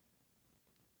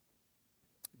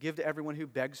 Give to everyone who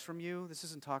begs from you. This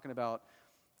isn't talking about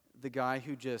the guy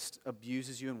who just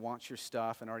abuses you and wants your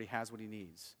stuff and already has what he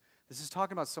needs. This is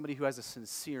talking about somebody who has a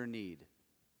sincere need.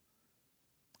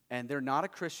 And they're not a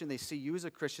Christian. They see you as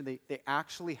a Christian. They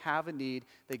actually have a need.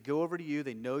 They go over to you.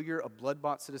 They know you're a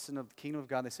blood-bought citizen of the kingdom of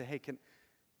God. And they say, hey, can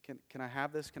I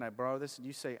have this? Can I borrow this? And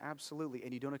you say, absolutely.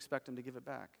 And you don't expect them to give it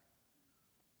back.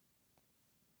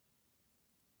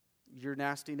 Your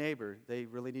nasty neighbor, they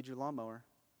really need your lawnmower.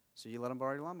 So you let them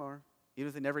borrow your lawnmower. Even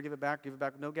if they never give it back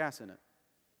with no gas in it.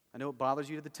 I know it bothers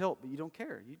you to the tilt, but you don't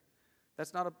care.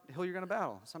 That's not a hill you're going to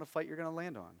battle. It's not a fight you're going to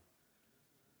land on.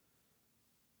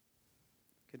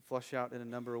 It can flush out in a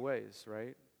number of ways,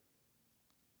 right?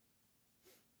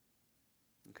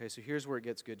 Okay, so here's where it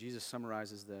gets good. Jesus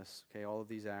summarizes this, okay, all of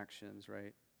these actions,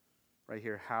 right? Right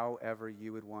here, however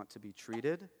you would want to be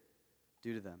treated,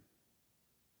 do to them.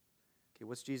 Okay,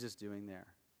 what's Jesus doing there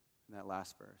in that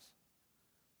last verse?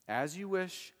 As you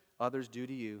wish others do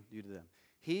to you, do to them.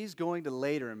 He's going to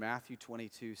later in Matthew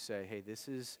 22 say, hey, this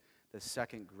is the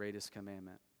second greatest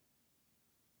commandment.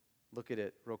 Look at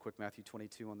it real quick, Matthew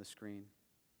 22 on the screen.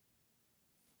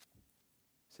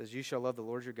 It says, you shall love the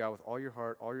Lord your God with all your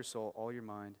heart, all your soul, all your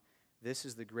mind. This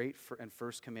is the great and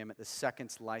first commandment. The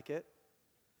second's like it.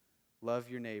 Love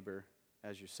your neighbor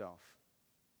as yourself.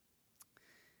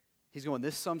 He's going,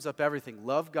 this sums up everything.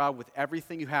 Love God with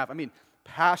everything you have. I mean,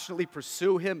 passionately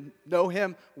pursue Him, know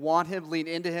Him, want Him, lean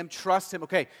into Him, trust Him.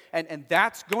 Okay, and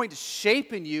that's going to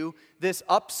shape in you this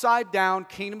upside down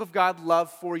kingdom of God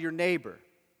love for your neighbor.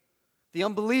 The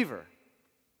unbeliever.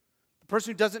 The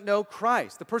person who doesn't know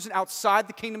Christ. The person outside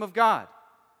the kingdom of God.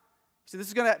 So this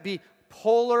is going to be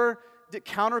polar,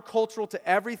 countercultural to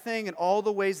everything and all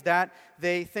the ways that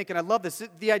they think. And I love this.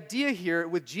 The idea here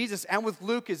with Jesus and with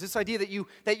Luke is this idea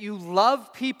that you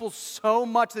love people so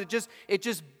much that it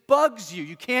just bugs you.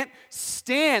 You can't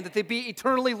stand that they be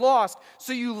eternally lost.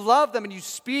 So you love them and you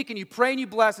speak and you pray and you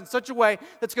bless in such a way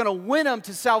that's going to win them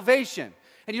to salvation.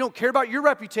 And you don't care about your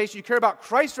reputation. You care about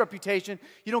Christ's reputation.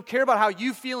 You don't care about how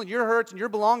you feel and your hurts and your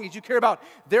belongings. You care about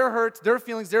their hurts, their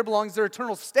feelings, their belongings, their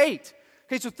eternal state.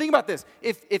 Okay, so think about this.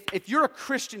 If you're a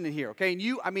Christian in here, okay,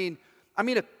 and I mean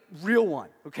a real one,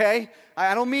 okay?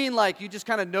 I don't mean like you just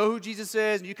kind of know who Jesus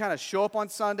is and you kind of show up on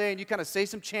Sunday and you kind of say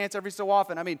some chants every so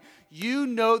often. I mean, you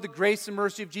know the grace and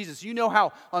mercy of Jesus. You know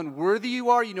how unworthy you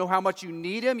are. You know how much you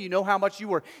need Him. You know how much you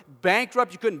were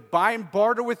bankrupt. You couldn't buy and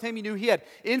barter with Him. You knew He had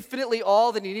infinitely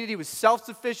all that He needed. He was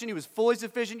self-sufficient. He was fully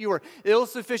sufficient. You were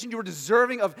ill-sufficient. You were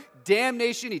deserving of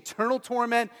damnation, eternal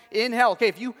torment in hell. Okay,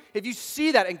 if you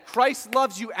see that and Christ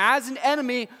loves you as an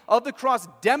enemy of the cross,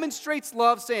 demonstrates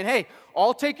love, saying, hey,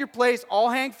 I'll take your place, I'll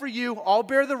hang for you, I'll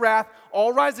bear the wrath,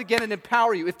 I'll rise again and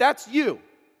empower you. If that's you,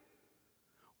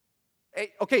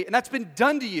 okay, and that's been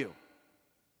done to you,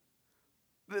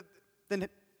 then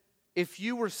if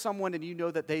you were someone and you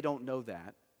know that they don't know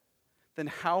that, then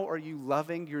how are you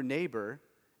loving your neighbor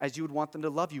as you would want them to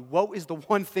love you? What is the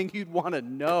one thing you'd want to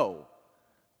know?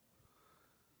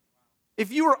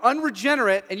 If you were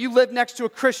unregenerate and you lived next to a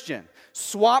Christian,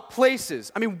 swap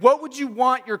places, I mean, what would you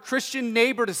want your Christian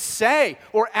neighbor to say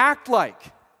or act like?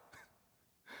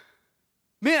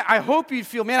 Man, I hope you'd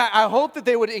feel, man, I hope that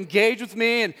they would engage with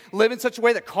me and live in such a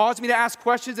way that caused me to ask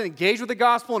questions and engage with the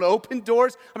gospel and open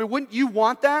doors. I mean, wouldn't you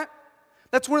want that?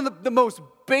 That's one of the most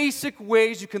basic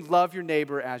ways you can love your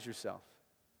neighbor as yourself.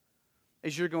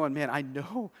 As you're going, man, I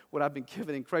know what I've been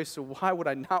given in Christ, so why would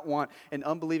I not want an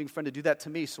unbelieving friend to do that to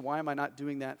me? So why am I not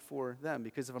doing that for them?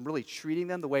 Because if I'm really treating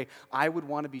them the way I would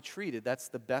want to be treated, that's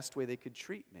the best way they could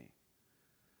treat me.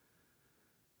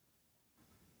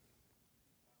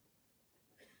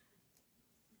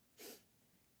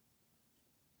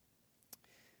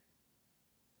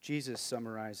 Jesus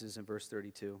summarizes in verse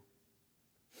 32.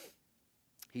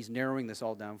 He's narrowing this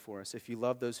all down for us. If you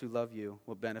love those who love you,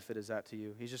 what benefit is that to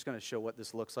you? He's just going to show what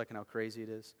this looks like and how crazy it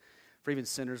is. For even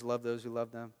sinners love those who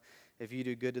love them. If you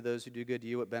do good to those who do good to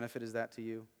you, what benefit is that to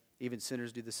you? Even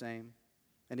sinners do the same.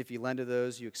 And if you lend to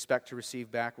those you expect to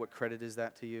receive back, what credit is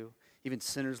that to you? Even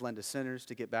sinners lend to sinners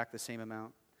to get back the same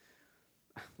amount.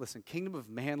 Listen, kingdom of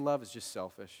man love is just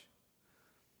selfish.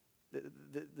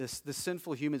 The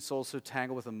sinful human soul is so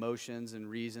tangled with emotions and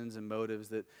reasons and motives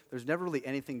that there's never really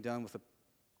anything done with a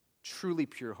truly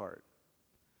pure heart.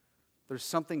 There's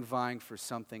something vying for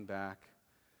something back.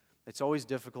 It's always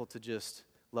difficult to just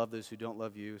love those who don't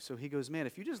love you. So he goes, man,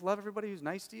 if you just love everybody who's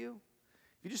nice to you,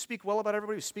 if you just speak well about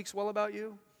everybody who speaks well about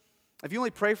you, if you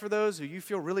only pray for those who you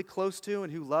feel really close to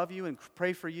and who love you and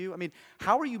pray for you, I mean,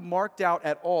 how are you marked out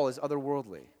at all as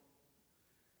otherworldly?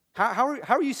 How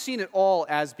are you seen at all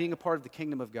as being a part of the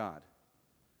kingdom of God?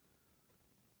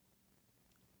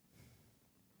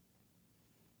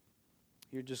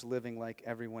 You're just living like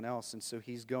everyone else. And so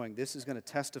he's going, this is going to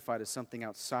testify to something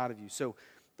outside of you. So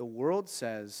the world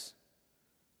says,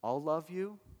 I'll love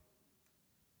you,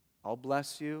 I'll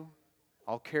bless you,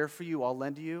 I'll care for you, I'll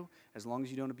lend to you, as long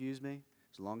as you don't abuse me,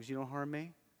 as long as you don't harm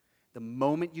me. The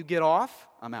moment you get off,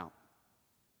 I'm out.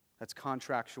 That's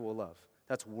contractual love.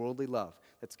 That's worldly love.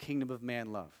 That's kingdom of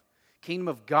man love. Kingdom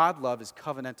of God love is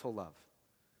covenantal love.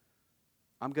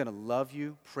 I'm going to love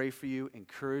you, pray for you,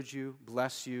 encourage you,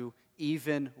 bless you,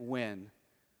 even when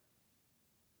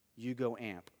you go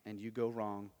amp and you go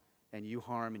wrong and you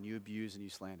harm and you abuse and you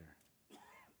slander.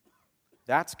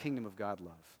 That's kingdom of God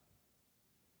love.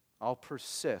 I'll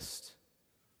persist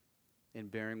in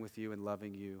bearing with you and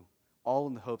loving you, all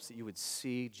in the hopes that you would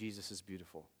see Jesus as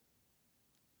beautiful.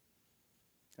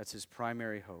 That's his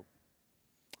primary hope.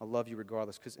 I'll love you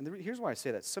regardless. Here's why I say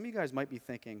that. Some of you guys might be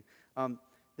thinking,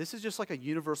 this is just like a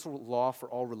universal law for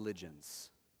all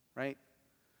religions, right?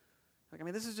 Like, I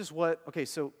mean, this is just what, okay,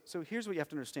 so here's what you have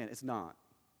to understand. It's not.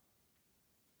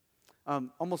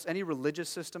 Almost any religious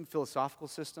system, philosophical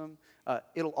system,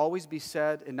 it'll always be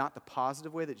said in not the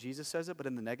positive way that Jesus says it, but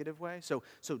in the negative way. So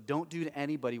don't do to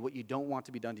anybody what you don't want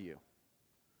to be done to you.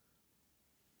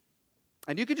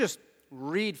 And you could just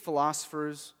read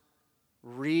philosophers,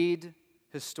 read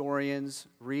historians,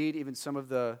 read even some of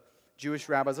the Jewish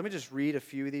rabbis. Let me just read a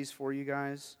few of these for you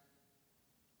guys.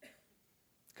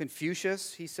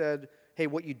 Confucius, he said, hey,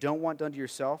 what you don't want done to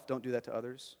yourself, don't do that to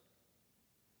others.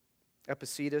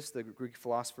 Epictetus, the Greek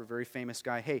philosopher, very famous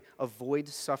guy, hey, avoid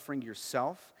suffering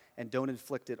yourself and don't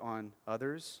inflict it on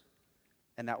others,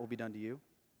 and that will be done to you.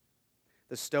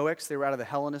 The Stoics, they were out of the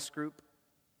Hellenist group.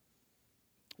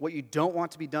 What you don't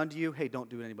want to be done to you, hey, don't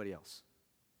do it to anybody else.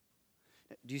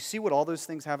 Do you see what all those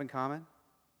things have in common?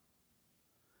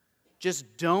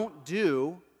 Just don't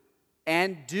do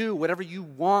and do whatever you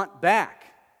want back.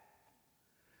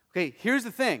 Okay, here's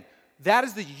the thing. That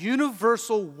is the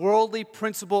universal worldly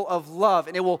principle of love,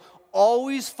 and it will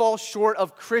always fall short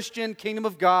of Christian, kingdom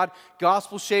of God,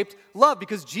 gospel-shaped love,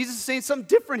 because Jesus is saying something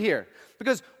different here.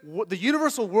 Because the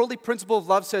universal worldly principle of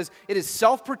love says it is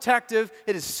self-protective,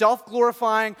 it is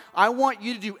self-glorifying. I'm going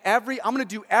to do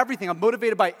everything. I'm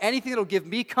motivated by anything that will give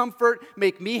me comfort,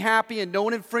 make me happy, and no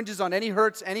one infringes on any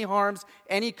hurts, any harms,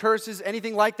 any curses,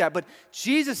 anything like that. But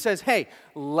Jesus says, hey,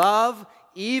 love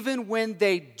even when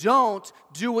they don't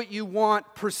do what you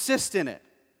want, persist in it.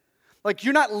 Like,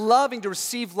 you're not loving to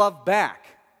receive love back.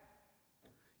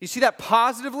 You see that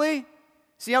positively?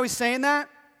 See how he's saying that?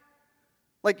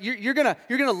 Like, you're gonna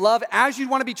love as you'd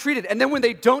want to be treated. And then when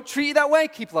they don't treat you that way,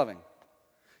 keep loving.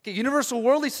 Okay, universal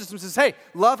worldly system says, hey,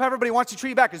 love how everybody wants to treat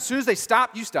you back. As soon as they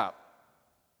stop, you stop.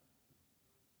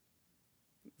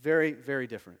 Very, very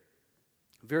different.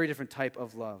 Very different type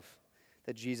of love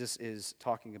that Jesus is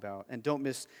talking about. And don't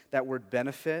miss that word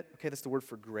benefit. Okay, that's the word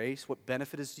for grace. What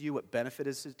benefit is to you? What benefit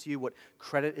is it to you? What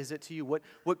credit is it to you?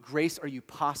 What grace are you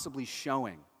possibly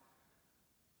showing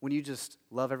when you just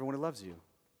love everyone who loves you?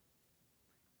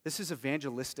 This is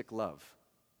evangelistic love.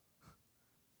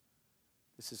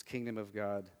 This is kingdom of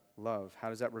God love. How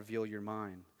does that reveal your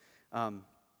mind?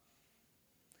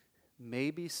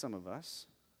 maybe some of us,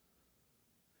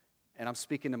 and I'm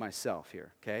speaking to myself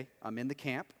here, okay? I'm in the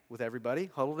camp with everybody,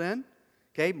 huddled in,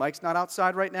 okay? Mike's not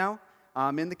outside right now.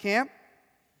 I'm in the camp.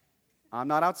 I'm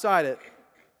not outside it.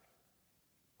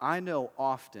 I know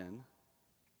often,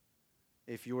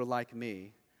 if you're like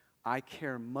me, I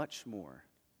care much more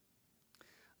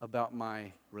about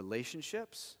my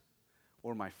relationships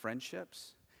or my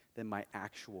friendships than my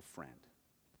actual friend,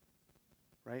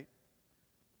 right?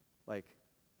 Like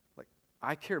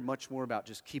I care much more about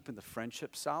just keeping the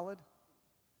friendship solid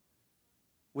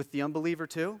with the unbeliever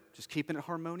too, just keeping it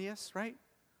harmonious, right?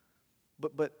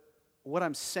 But what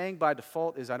I'm saying by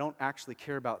default is I don't actually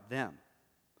care about them.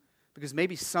 Because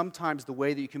maybe sometimes the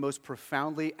way that you can most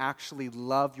profoundly actually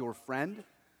love your friend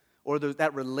or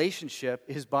that relationship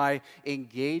is by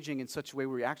engaging in such a way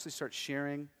where you actually start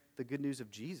sharing the good news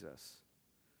of Jesus.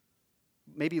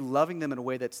 Maybe loving them in a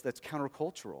way that's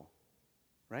countercultural,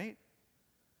 right?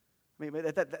 I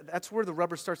mean, that's where the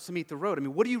rubber starts to meet the road. I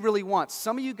mean, what do you really want?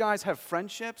 Some of you guys have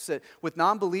friendships with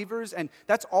non-believers, and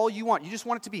that's all you want. You just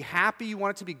want it to be happy. You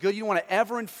want it to be good. You don't want to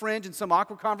ever infringe in some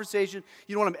awkward conversation.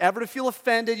 You don't want them ever to feel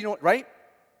offended. You don't, right?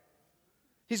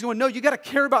 He's going, no, you got to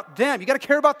care about them. You got to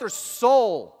care about their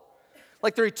soul,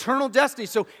 like their eternal destiny.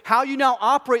 So how you now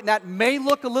operate in that may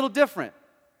look a little different.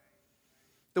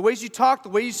 The ways you talk, the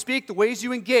way you speak, the ways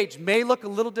you engage may look a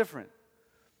little different.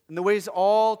 And the ways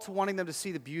all to wanting them to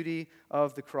see the beauty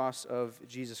of the cross of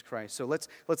Jesus Christ. So let's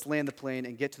land the plane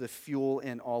and get to the fuel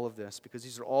in all of this, because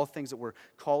these are all things that we're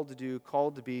called to do,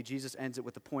 called to be. Jesus ends it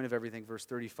with the point of everything, verse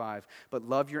 35. But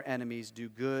love your enemies, do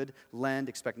good, lend,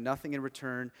 expect nothing in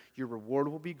return. Your reward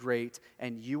will be great,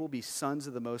 and you will be sons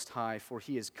of the Most High, for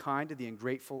he is kind to the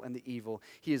ungrateful and the evil.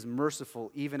 He is merciful,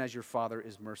 even as your Father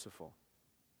is merciful.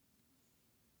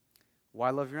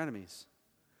 Why love your enemies?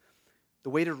 The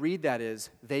way to read that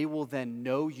is, they will then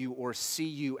know you or see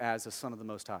you as a son of the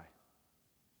Most High.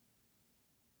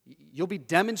 You'll be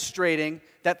demonstrating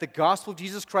that the gospel of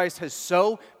Jesus Christ has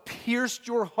so pierced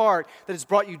your heart that it's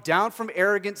brought you down from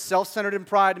arrogance, self-centered, and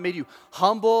pride and made you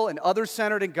humble and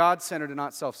other-centered and God-centered and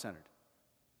not self-centered.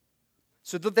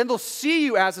 So then they'll see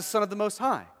you as a son of the Most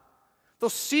High. They'll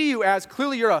see you as,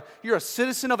 clearly you're a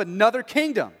citizen of another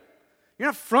kingdom. You're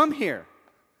not from here.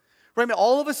 Right? I mean,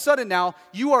 all of a sudden now,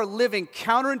 you are living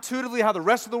counterintuitively how the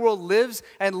rest of the world lives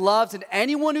and loves, and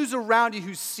anyone who's around you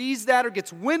who sees that or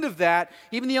gets wind of that,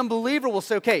 even the unbeliever will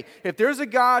say, okay, if there's a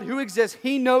God who exists,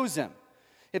 he knows him.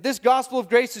 If this gospel of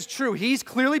grace is true, he's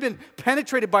clearly been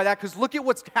penetrated by that, because look at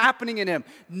what's happening in him.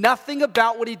 Nothing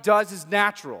about what he does is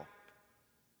natural.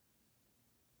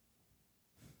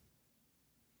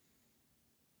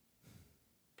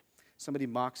 Somebody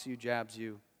mocks you, jabs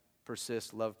you,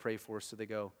 persists, love, pray for, so they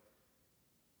go,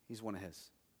 he's one of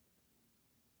his.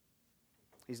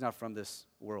 He's not from this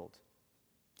world.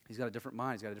 He's got a different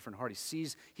mind. He's got a different heart.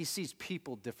 He sees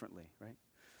people differently, right?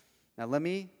 Now let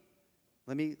me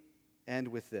end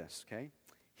with this, okay?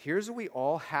 Here's what we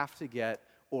all have to get,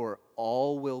 or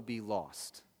all will be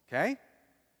lost, okay?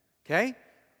 Okay?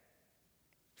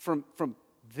 From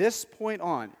this point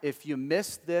on, if you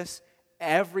miss this,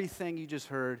 everything you just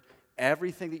heard,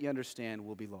 everything that you understand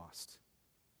will be lost.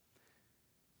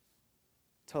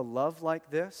 To love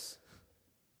like this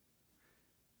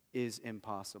is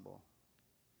impossible.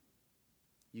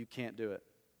 You can't do it.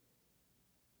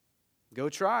 Go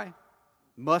try.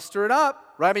 Muster it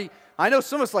up, right? I mean, I know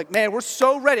some of us like, man, we're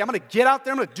so ready. I'm going to get out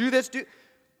there. I'm going to do this.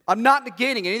 I'm not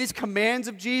negating any of these commands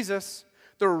of Jesus.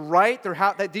 They're right.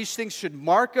 That these things should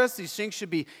mark us. These things should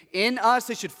be in us.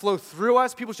 They should flow through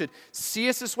us. People should see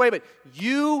us this way. But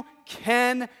you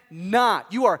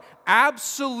cannot. You are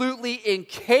absolutely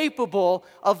incapable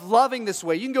of loving this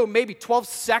way. You can go maybe 12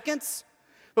 seconds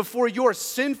before your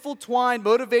sinful twine,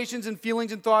 motivations and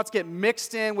feelings and thoughts get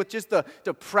mixed in with just the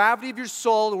depravity of your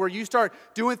soul, where you start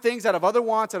doing things out of other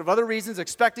wants, out of other reasons,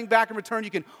 expecting back in return. You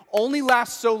can only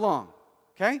last so long,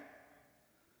 okay?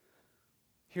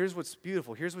 Here's what's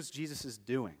beautiful. Here's what Jesus is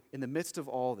doing. In the midst of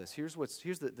all this, here's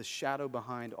the shadow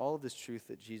behind all of this truth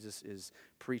that Jesus is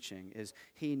preaching, is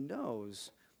he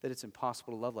knows that it's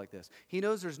impossible to love like this. He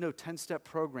knows there's no 10-step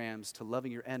programs to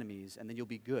loving your enemies and then you'll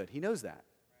be good. He knows that.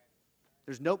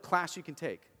 There's no class you can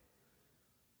take.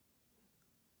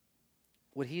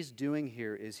 What he's doing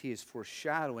here is he is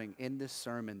foreshadowing in this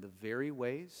sermon the very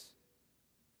ways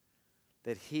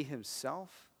that he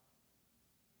himself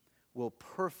will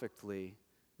perfectly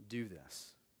do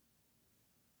this,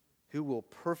 who will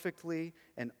perfectly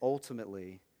and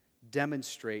ultimately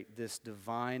demonstrate this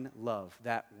divine love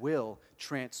that will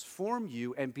transform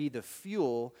you and be the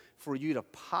fuel for you to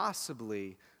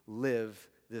possibly live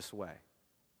this way.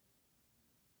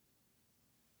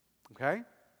 Okay?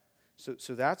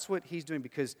 So that's what he's doing,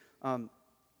 because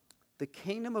the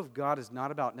kingdom of God is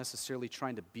not about necessarily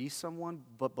trying to be someone,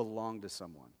 but belong to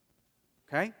someone.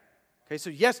 Okay? Okay, so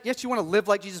yes, you want to live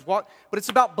like Jesus walked, but it's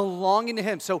about belonging to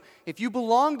him. So if you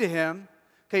belong to him,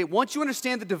 okay, once you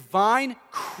understand the divine,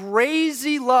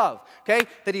 crazy love, okay,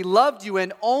 that he loved you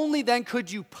in, only then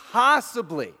could you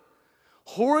possibly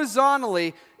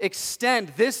horizontally extend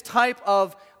this type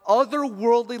of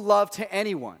otherworldly love to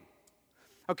anyone.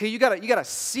 Okay, you gotta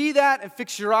see that and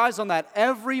fix your eyes on that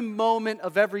every moment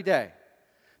of every day.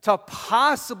 To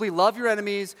possibly love your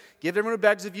enemies, give everyone who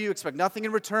begs of you, expect nothing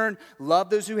in return,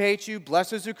 love those who hate you, bless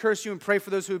those who curse you, and pray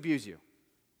for those who abuse you.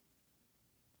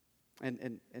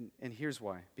 And here's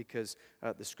why. Because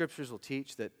the scriptures will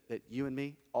teach that you and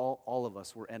me, all of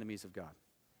us, were enemies of God.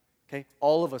 Okay?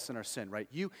 All of us in our sin, right?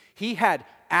 He had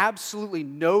absolutely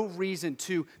no reason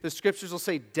to, the scriptures will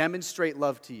say, demonstrate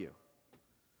love to you.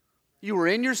 You were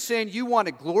in your sin. You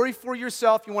wanted glory for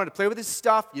yourself. You wanted to play with his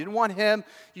stuff. You didn't want him.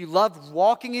 You loved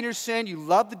walking in your sin. You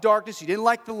loved the darkness. You didn't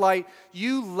like the light.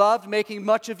 You loved making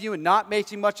much of you and not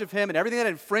making much of him, and everything that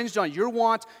infringed on your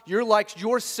wants, your likes,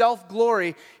 your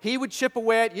self-glory. He would chip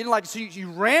away at it. You didn't like it, so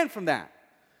you ran from that.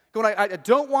 Going, I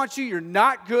don't want you. You're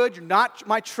not good. You're not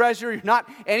my treasure. You're not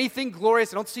anything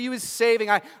glorious. I don't see you as saving.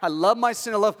 I love my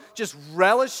sin. I love just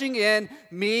relishing in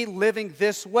me living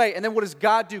this way. And then what does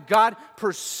God do? God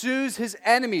pursues his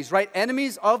enemies, right?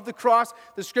 Enemies of the cross,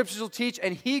 the scriptures will teach.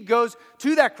 And he goes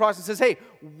to that cross and says, hey,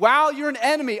 while you're an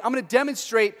enemy, I'm going to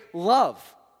demonstrate love.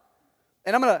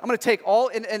 And I'm gonna take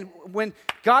all, and when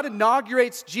God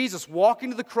inaugurates Jesus walking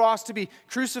to the cross to be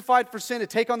crucified for sin, to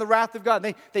take on the wrath of God,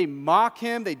 they mock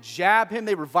him, they jab him,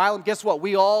 they revile him. Guess what?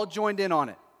 We all joined in on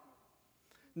it.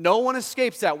 No one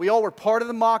escapes that. We all were part of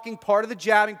the mocking, part of the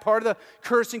jabbing, part of the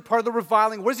cursing, part of the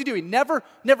reviling. What does he do? He never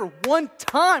one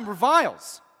time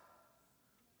reviles.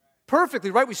 Perfectly,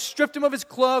 right? We stripped him of his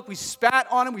cloak, we spat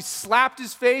on him, we slapped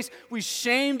his face, we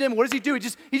shamed him. What does he do?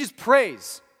 He just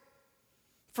prays.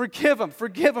 Forgive him,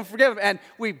 forgive him, forgive him. And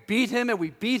we beat him, and we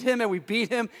beat him, and we beat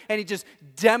him, and he just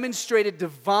demonstrated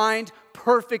divine,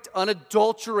 perfect,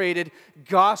 unadulterated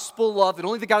gospel love that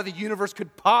only the God of the universe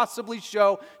could possibly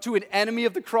show to an enemy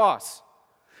of the cross.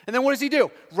 And then what does he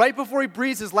do? Right before he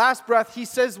breathes his last breath, he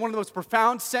says one of the most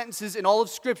profound sentences in all of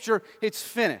Scripture, it's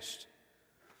finished.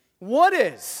 What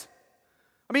is?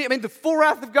 I mean, the full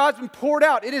wrath of God's been poured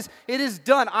out. It is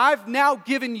done. I've now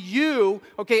given you,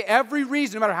 okay, every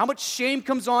reason, no matter how much shame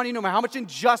comes on you, no matter how much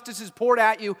injustice is poured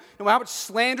at you, no matter how much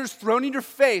slander is thrown in your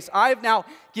face, I have now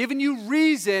given you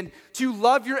reason to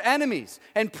love your enemies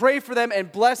and pray for them and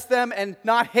bless them and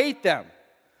not hate them.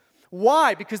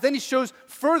 Why? Because then he shows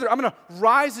further, I'm going to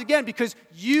rise again because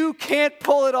you can't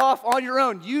pull it off on your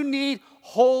own. You need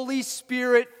Holy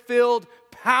Spirit-filled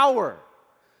power.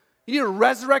 You need a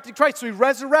resurrected Christ. So he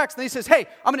resurrects, and then he says, hey,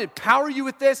 I'm going to empower you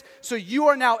with this, so you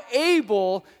are now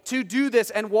able to do this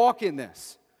and walk in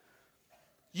this.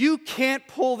 You can't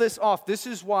pull this off. This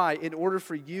is why, in order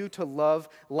for you to love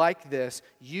like this,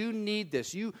 you need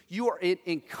this. You are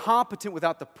incompetent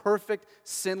without the perfect,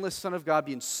 sinless Son of God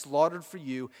being slaughtered for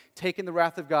you, taking the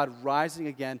wrath of God, rising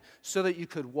again, so that you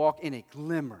could walk in a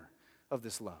glimmer of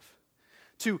this love.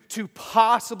 To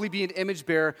possibly be an image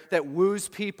bearer that woos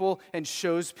people and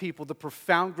shows people the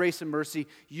profound grace and mercy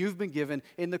you've been given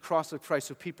in the cross of Christ,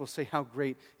 so people say, how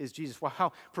great is Jesus? Well,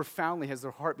 how profoundly has their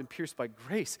heart been pierced by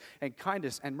grace and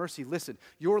kindness and mercy? Listen,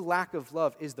 your lack of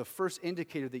love is the first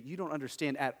indicator that you don't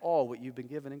understand at all what you've been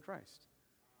given in Christ.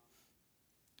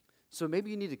 So maybe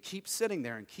you need to keep sitting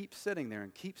there and keep sitting there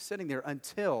and keep sitting there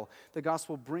until the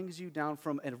gospel brings you down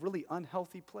from a really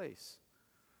unhealthy place.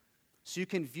 So you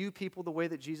can view people the way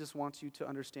that Jesus wants you to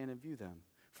understand and view them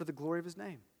for the glory of his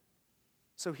name.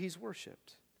 So he's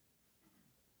worshiped.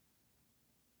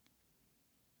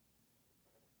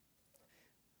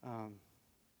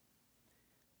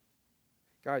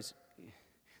 Guys,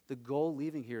 the goal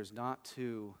leaving here is not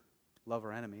to love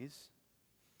our enemies.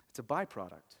 It's a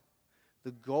byproduct.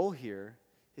 The goal here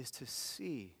is to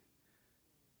see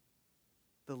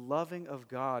the loving of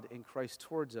God in Christ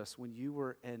towards us when you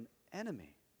were an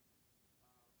enemy.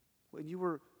 When you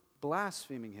were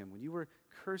blaspheming him, when you were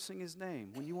cursing his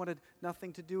name, when you wanted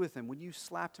nothing to do with him, when you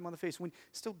slapped him on the face, when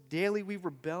still daily we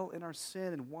rebel in our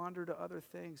sin and wander to other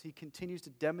things, he continues to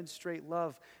demonstrate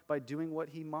love by doing what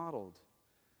he modeled.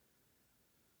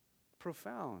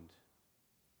 Profound.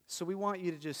 So we want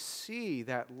you to just see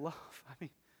that love.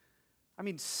 I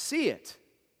mean, see it.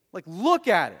 Like, look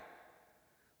at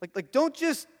it. Like, don't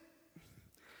just...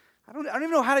 I don't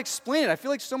even know how to explain it. I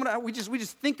feel like we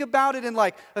just think about it in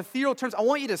like ethereal terms. I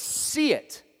want you to see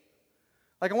it.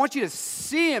 Like I want you to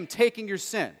see him taking your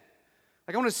sin.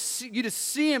 Like I want you to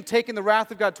see him taking the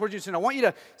wrath of God towards you. And I want you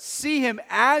to see him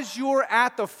as you're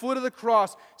at the foot of the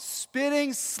cross,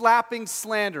 spitting, slapping,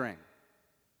 slandering.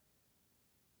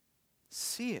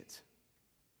 See it.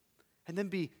 And then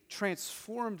be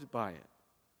transformed by it.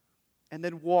 And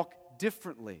then walk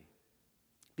differently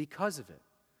because of it.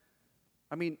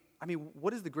 I mean,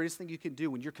 what is the greatest thing you can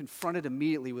do when you're confronted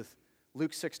immediately with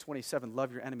Luke 6:27,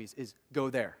 love your enemies, is go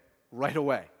there right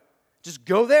away. Just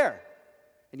go there.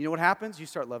 And you know what happens? You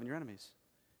start loving your enemies.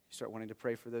 You start wanting to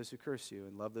pray for those who curse you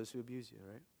and love those who abuse you,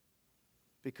 right?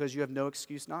 Because you have no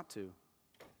excuse not to.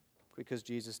 Because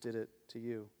Jesus did it to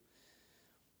you.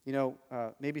 You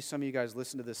know, maybe some of you guys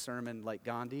listen to this sermon like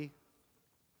Gandhi,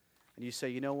 and you say,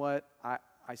 you know what,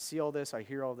 I see all this, I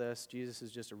hear all this, Jesus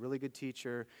is just a really good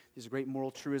teacher, these are great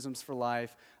moral truisms for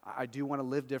life, I do want to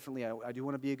live differently, I do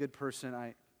want to be a good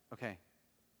person, okay.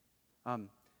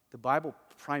 The Bible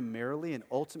primarily and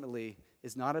ultimately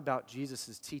is not about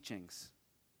Jesus' teachings.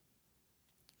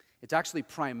 It's actually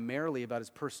primarily about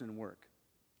his person and work,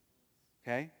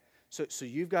 okay? So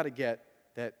you've got to get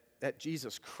that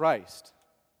Jesus Christ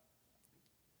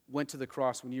went to the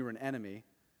cross when you were an enemy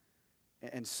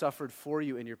and suffered for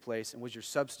you in your place and was your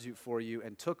substitute for you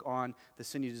and took on the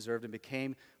sin you deserved and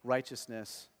became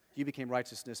righteousness. You became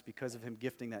righteousness because of him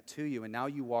gifting that to you, and now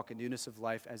you walk in newness of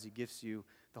life as he gifts you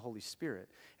the Holy Spirit.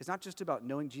 It's not just about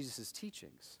knowing Jesus'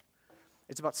 teachings.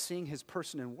 It's about seeing his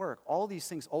person and work. All these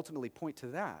things ultimately point to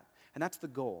that, and that's the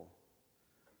goal.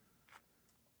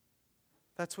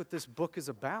 That's what this book is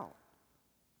about.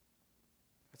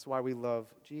 That's why we love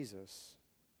Jesus.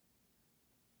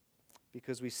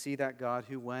 Because we see that God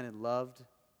who went and loved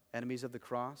enemies of the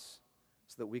cross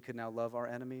so that we could now love our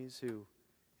enemies, who,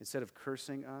 instead of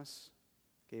cursing us,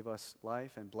 gave us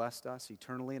life and blessed us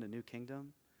eternally in a new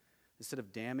kingdom. Instead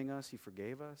of damning us, he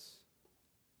forgave us.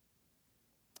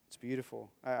 It's beautiful.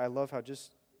 I love how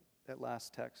just that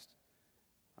last text.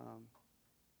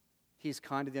 He's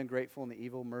kind to the ungrateful and the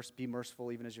evil. Be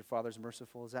merciful even as your Father is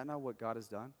merciful. Is that not what God has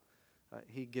done?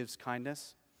 He gives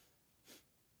kindness.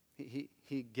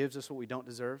 He gives us what we don't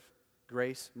deserve.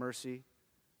 Grace, mercy,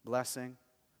 blessing,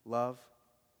 love.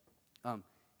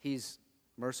 He's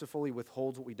merciful. He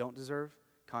withholds what we don't deserve.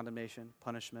 Condemnation,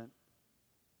 punishment,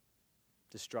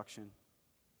 destruction.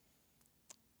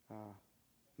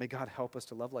 May God help us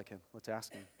to love like him. Let's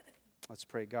ask him. Let's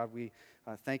pray. God, we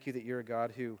thank you that you're a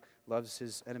God who loves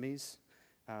his enemies,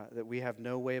 that we have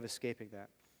no way of escaping that.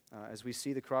 As we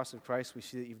see the cross of Christ, we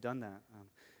see that you've done that.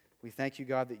 We thank you,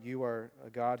 God, that you are a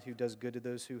God who does good to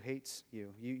those who hate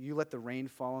you. You let the rain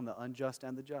fall on the unjust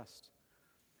and the just.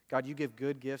 God, you give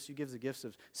good gifts. You give the gifts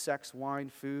of sex, wine,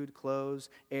 food, clothes,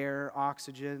 air,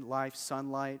 oxygen, life,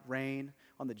 sunlight, rain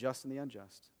on the just and the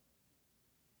unjust.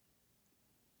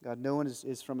 God, no one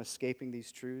is from escaping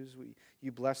these truths.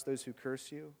 You bless those who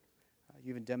curse you.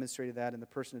 You even demonstrated that in the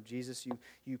person of Jesus.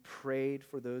 You prayed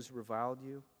for those who reviled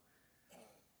you.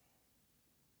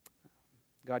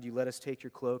 God, you let us take your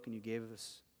cloak and you gave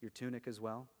us your tunic as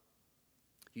well.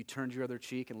 You turned your other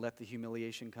cheek and let the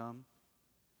humiliation come.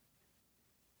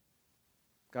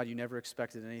 God, you never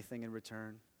expected anything in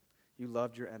return. You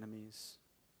loved your enemies.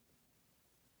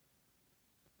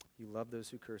 You loved those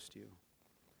who cursed you.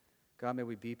 God, may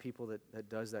we be people that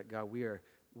does that. God, we are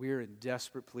in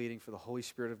desperate pleading for the Holy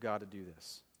Spirit of God to do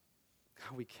this.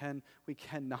 God, we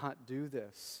cannot do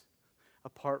this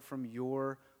apart from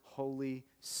your Holy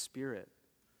Spirit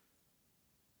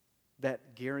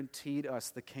that guaranteed us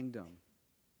the kingdom.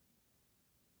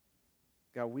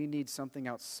 God, we need something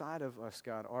outside of us,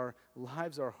 God. Our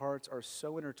lives, our hearts are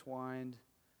so intertwined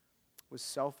with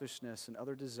selfishness and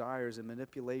other desires and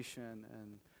manipulation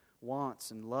and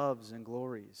wants and loves and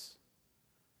glories.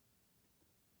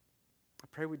 I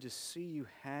pray we just see you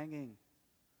hanging,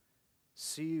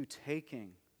 see you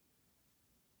taking,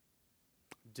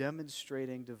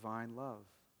 demonstrating divine love.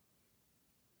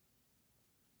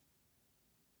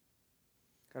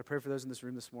 God, I pray for those in this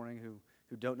room this morning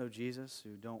who don't know Jesus,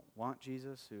 who don't want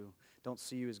Jesus, who don't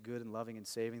see you as good and loving and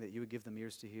saving, that you would give them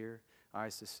ears to hear,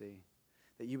 eyes to see.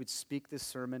 That you would speak this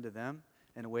sermon to them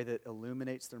in a way that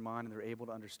illuminates their mind and they're able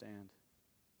to understand.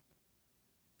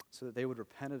 So that they would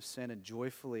repent of sin and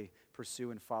joyfully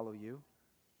pursue and follow you,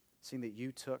 seeing that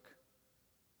you took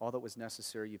all that was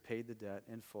necessary, you paid the debt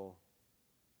in full,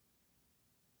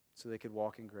 so they could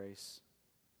walk in grace.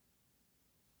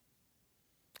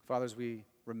 Father, as we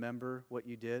remember what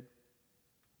you did,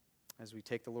 as we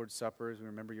take the Lord's Supper, as we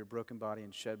remember your broken body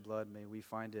and shed blood, may we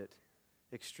find it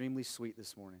extremely sweet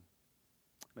this morning.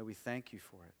 May we thank you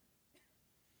for it.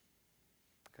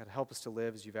 God, help us to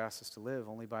live as you've asked us to live,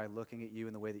 only by looking at you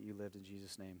in the way that you lived. In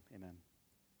Jesus' name, amen.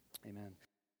 Amen.